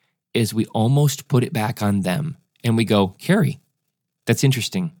specifically, is we almost put it back on them. And we go, Carrie, that's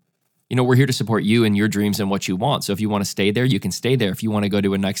interesting. We're here to support you and your dreams and what you want. So if you want to stay there, you can stay there. If you want to go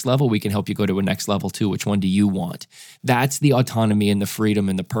to a next level, we can help you go to a next level too. Which one do you want? That's the autonomy and the freedom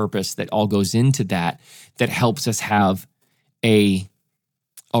and the purpose that all goes into that helps us have a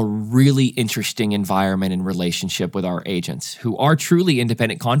really interesting environment and relationship with our agents who are truly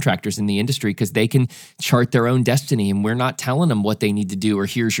independent contractors in the industry because they can chart their own destiny, and we're not telling them what they need to do or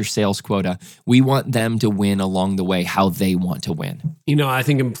here's your sales quota. We want them to win along the way how they want to win. I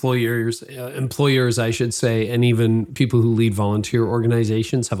think employers, I should say, and even people who lead volunteer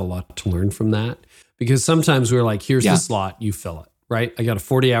organizations have a lot to learn from that, because sometimes we're like, here's the slot, you fill it, right? I got a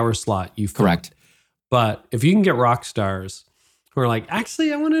 40-hour slot, you fill it. But if you can get rock stars who are like,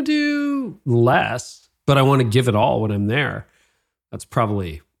 actually, I want to do less, but I want to give it all when I'm there, that's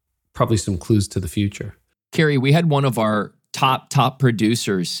probably some clues to the future. Carrie, we had one of our top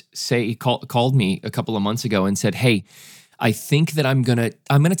producers say, he called me a couple of months ago and said, hey, I think that I'm gonna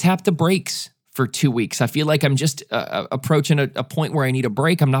tap the brakes for 2 weeks. I feel like I'm just approaching a point where I need a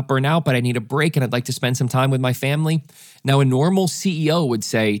break. I'm not burnt out, but I need a break, and I'd like to spend some time with my family. Now, a normal CEO would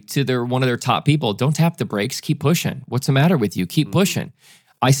say to one of their top people, don't tap the brakes, keep pushing. What's the matter with you? Keep pushing.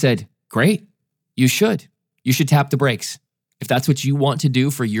 I said, great, you should. You should tap the brakes. If that's what you want to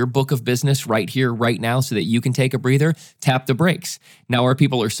do for your book of business right here, right now, so that you can take a breather, tap the brakes. Now, our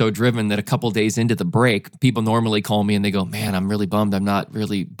people are so driven that a couple days into the break, people normally call me and they go, man, I'm really bummed. I'm not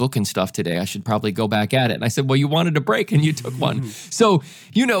really booking stuff today. I should probably go back at it. And I said, well, you wanted a break and you took one. So,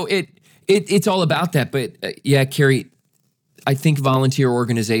 it's all about that. But yeah, Carrie, I think volunteer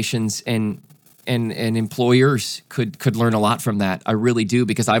organizations and employers could learn a lot from that. I really do,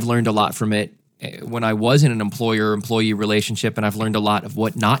 because I've learned a lot from it when I was in an employer-employee relationship, and I've learned a lot of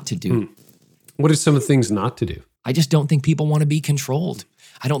what not to do. What are some of the things not to do? I just don't think people want to be controlled.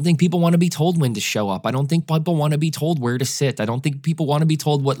 I don't think people want to be told when to show up. I don't think people want to be told where to sit. I don't think people want to be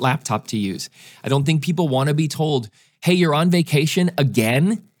told what laptop to use. I don't think people want to be told, hey, you're on vacation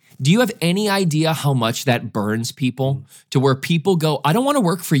again? Do you have any idea how much that burns people to where people go, I don't want to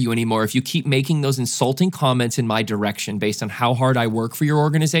work for you anymore if you keep making those insulting comments in my direction based on how hard I work for your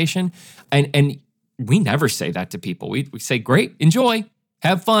organization? And we never say that to people. We say, great, enjoy,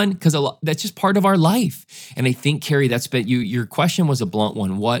 have fun, because that's just part of our life. And I think, Carrie, that's been your question was a blunt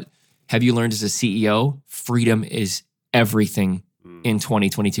one. What have you learned as a CEO? Freedom is everything in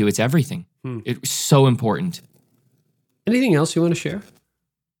 2022. It's everything. It's so important. Anything else you want to share?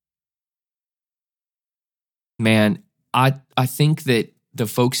 Man, I think that the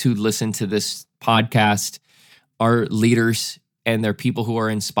folks who listen to this podcast are leaders and they're people who are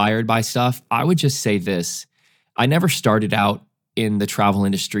inspired by stuff. I would just say this. I never started out in the travel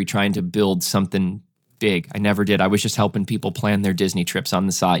industry trying to build something big. I never did. I was just helping people plan their Disney trips on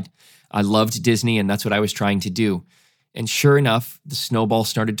the side. I loved Disney, and that's what I was trying to do. And sure enough, the snowball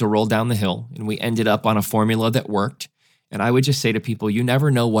started to roll down the hill, and we ended up on a formula that worked. And I would just say to people, you never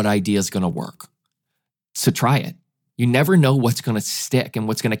know what idea is going to work. So try it. You never know what's going to stick and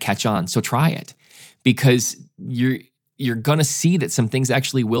what's going to catch on. So try it, because you're going to see that some things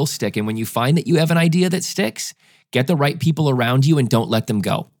actually will stick. And when you find that you have an idea that sticks, get the right people around you and don't let them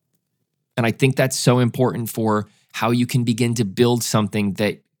go. And I think that's so important for how you can begin to build something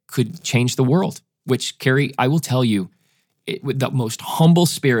that could change the world, which, Carrie, I will tell you, with the most humble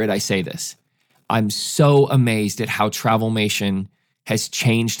spirit, I say this. I'm so amazed at how Travelmation has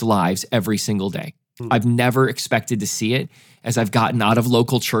changed lives every single day. I've never expected to see it. As I've gotten out of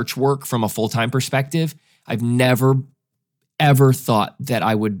local church work from a full-time perspective, I've never, ever thought that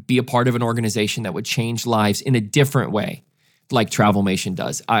I would be a part of an organization that would change lives in a different way like Travelmation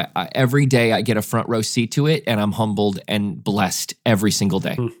does. Every day I get a front row seat to it, and I'm humbled and blessed every single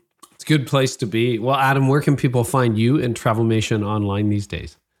day. It's a good place to be. Well, Adam, where can people find you and Travelmation online these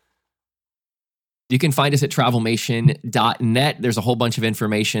days? You can find us at travelmation.net. There's a whole bunch of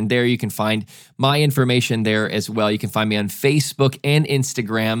information there. You can find my information there as well. You can find me on Facebook and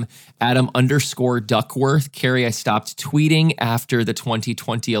Instagram, Adam_Duckworth. Carrie, I stopped tweeting after the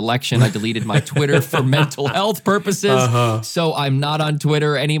 2020 election. I deleted my Twitter for mental health purposes. So I'm not on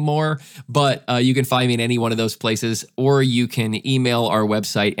Twitter anymore, but you can find me in any one of those places, or you can email our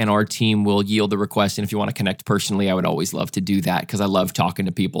website and our team will yield the request. And if you want to connect personally, I would always love to do that because I love talking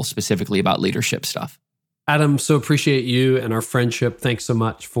to people specifically about leadership stuff. Adam, so appreciate you and our friendship. Thanks so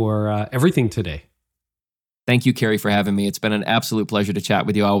much for everything today. Thank you, Carrie, for having me. It's been an absolute pleasure to chat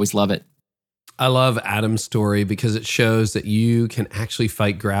with you. I always love it. I love Adam's story because it shows that you can actually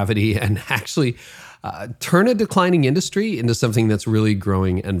fight gravity and actually turn a declining industry into something that's really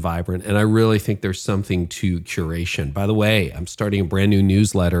growing and vibrant. And I really think there's something to curation. By the way, I'm starting a brand new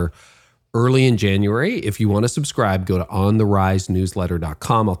newsletter early in January. If you want to subscribe, go to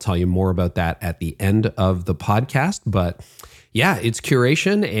ontherisenewsletter.com. I'll tell you more about that at the end of the podcast. But yeah, it's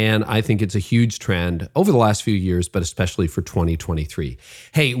curation, and I think it's a huge trend over the last few years, but especially for 2023.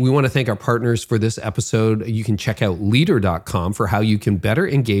 Hey, we want to thank our partners for this episode. You can check out leader.com for how you can better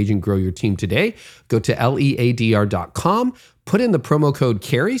engage and grow your team today. Go to leadr.com. Put in the promo code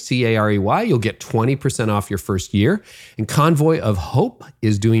CAREY, C-A-R-E-Y. You'll get 20% off your first year. And Convoy of Hope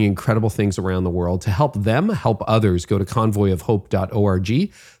is doing incredible things around the world to help them help others. Go to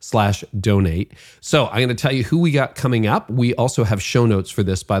convoyofhope.org/donate. So I'm going to tell you who we got coming up. We also have show notes for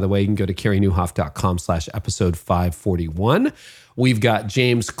this, by the way. You can go to carreynewhoff.com/episode 541. We've got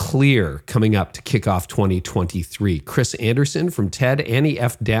James Clear coming up to kick off 2023. Chris Anderson from TED, Annie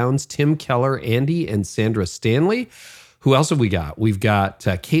F. Downs, Tim Keller, Andy, and Sandra Stanley. Who else have we got? We've got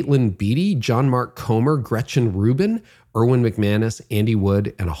Caitlin Beatty, John Mark Comer, Gretchen Rubin, Erwin McManus, Andy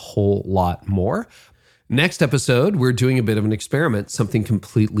Wood, and a whole lot more. Next episode, we're doing a bit of an experiment, something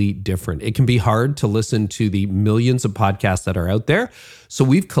completely different. It can be hard to listen to the millions of podcasts that are out there. So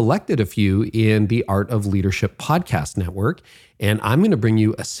we've collected a few in the Art of Leadership podcast network. And I'm going to bring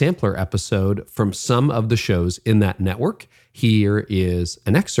you a sampler episode from some of the shows in that network. Here is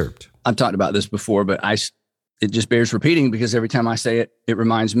an excerpt. I've talked about this before, but it just bears repeating because every time I say it, it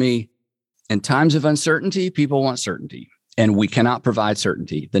reminds me, in times of uncertainty, people want certainty, and we cannot provide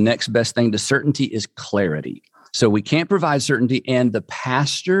certainty. The next best thing to certainty is clarity. So we can't provide certainty, and the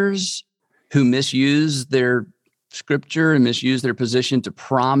pastors who misuse their scripture and misuse their position to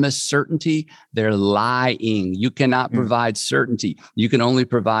promise certainty, they're lying. You cannot provide certainty. You can only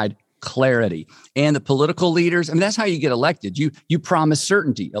provide clarity. And the political leaders, I mean, that's how you get elected. You promise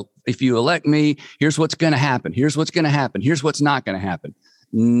certainty. If you elect me, here's what's going to happen. Here's what's going to happen. Here's what's not going to happen.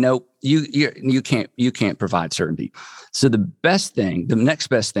 Nope. You can't provide certainty. So the next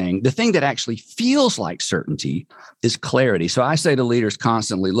best thing, the thing that actually feels like certainty is clarity. So I say to leaders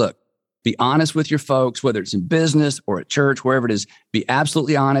constantly, look, be honest with your folks, whether it's in business or at church, wherever it is, be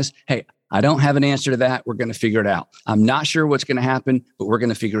absolutely honest. Hey, I don't have an answer to that. We're going to figure it out. I'm not sure what's going to happen, but we're going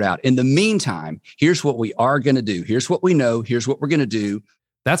to figure it out. In the meantime, here's what we are going to do. Here's what we know. Here's what we're going to do.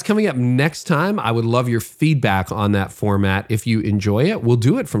 That's coming up next time. I would love your feedback on that format. If you enjoy it, we'll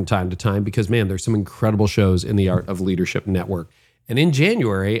do it from time to time because, man, there's some incredible shows in the Art of Leadership Network. And in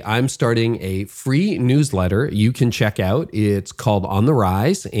January, I'm starting a free newsletter you can check out. It's called On the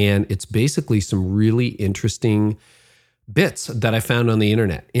Rise, and it's basically some really interesting bits that I found on the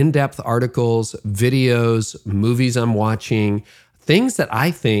internet. In-depth articles, videos, movies I'm watching, things that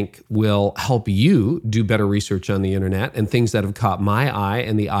I think will help you do better research on the internet, and things that have caught my eye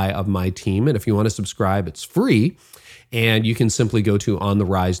and the eye of my team. And if you want to subscribe, it's free. And you can simply go to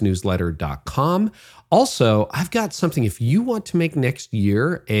ontherisenewsletter.com. Also, I've got something. If you want to make next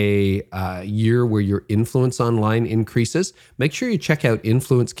year a year where your influence online increases, make sure you check out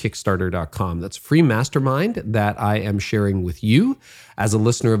influencekickstarter.com. That's a free mastermind that I am sharing with you. As a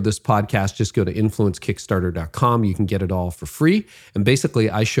listener of this podcast, just go to influencekickstarter.com. You can get it all for free. And basically,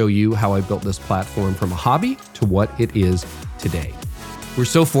 I show you how I built this platform from a hobby to what it is today. We're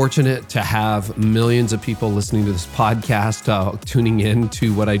so fortunate to have millions of people listening to this podcast, tuning in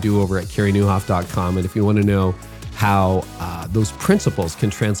to what I do over at carreynewhoff.com. And if you want to know how those principles can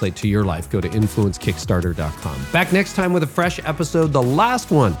translate to your life, go to influencekickstarter.com. Back next time with a fresh episode, the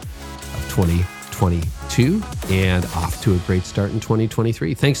last one of 2022, and off to a great start in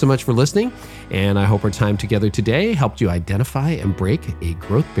 2023. Thanks so much for listening. And I hope our time together today helped you identify and break a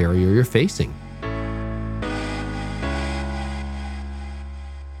growth barrier you're facing.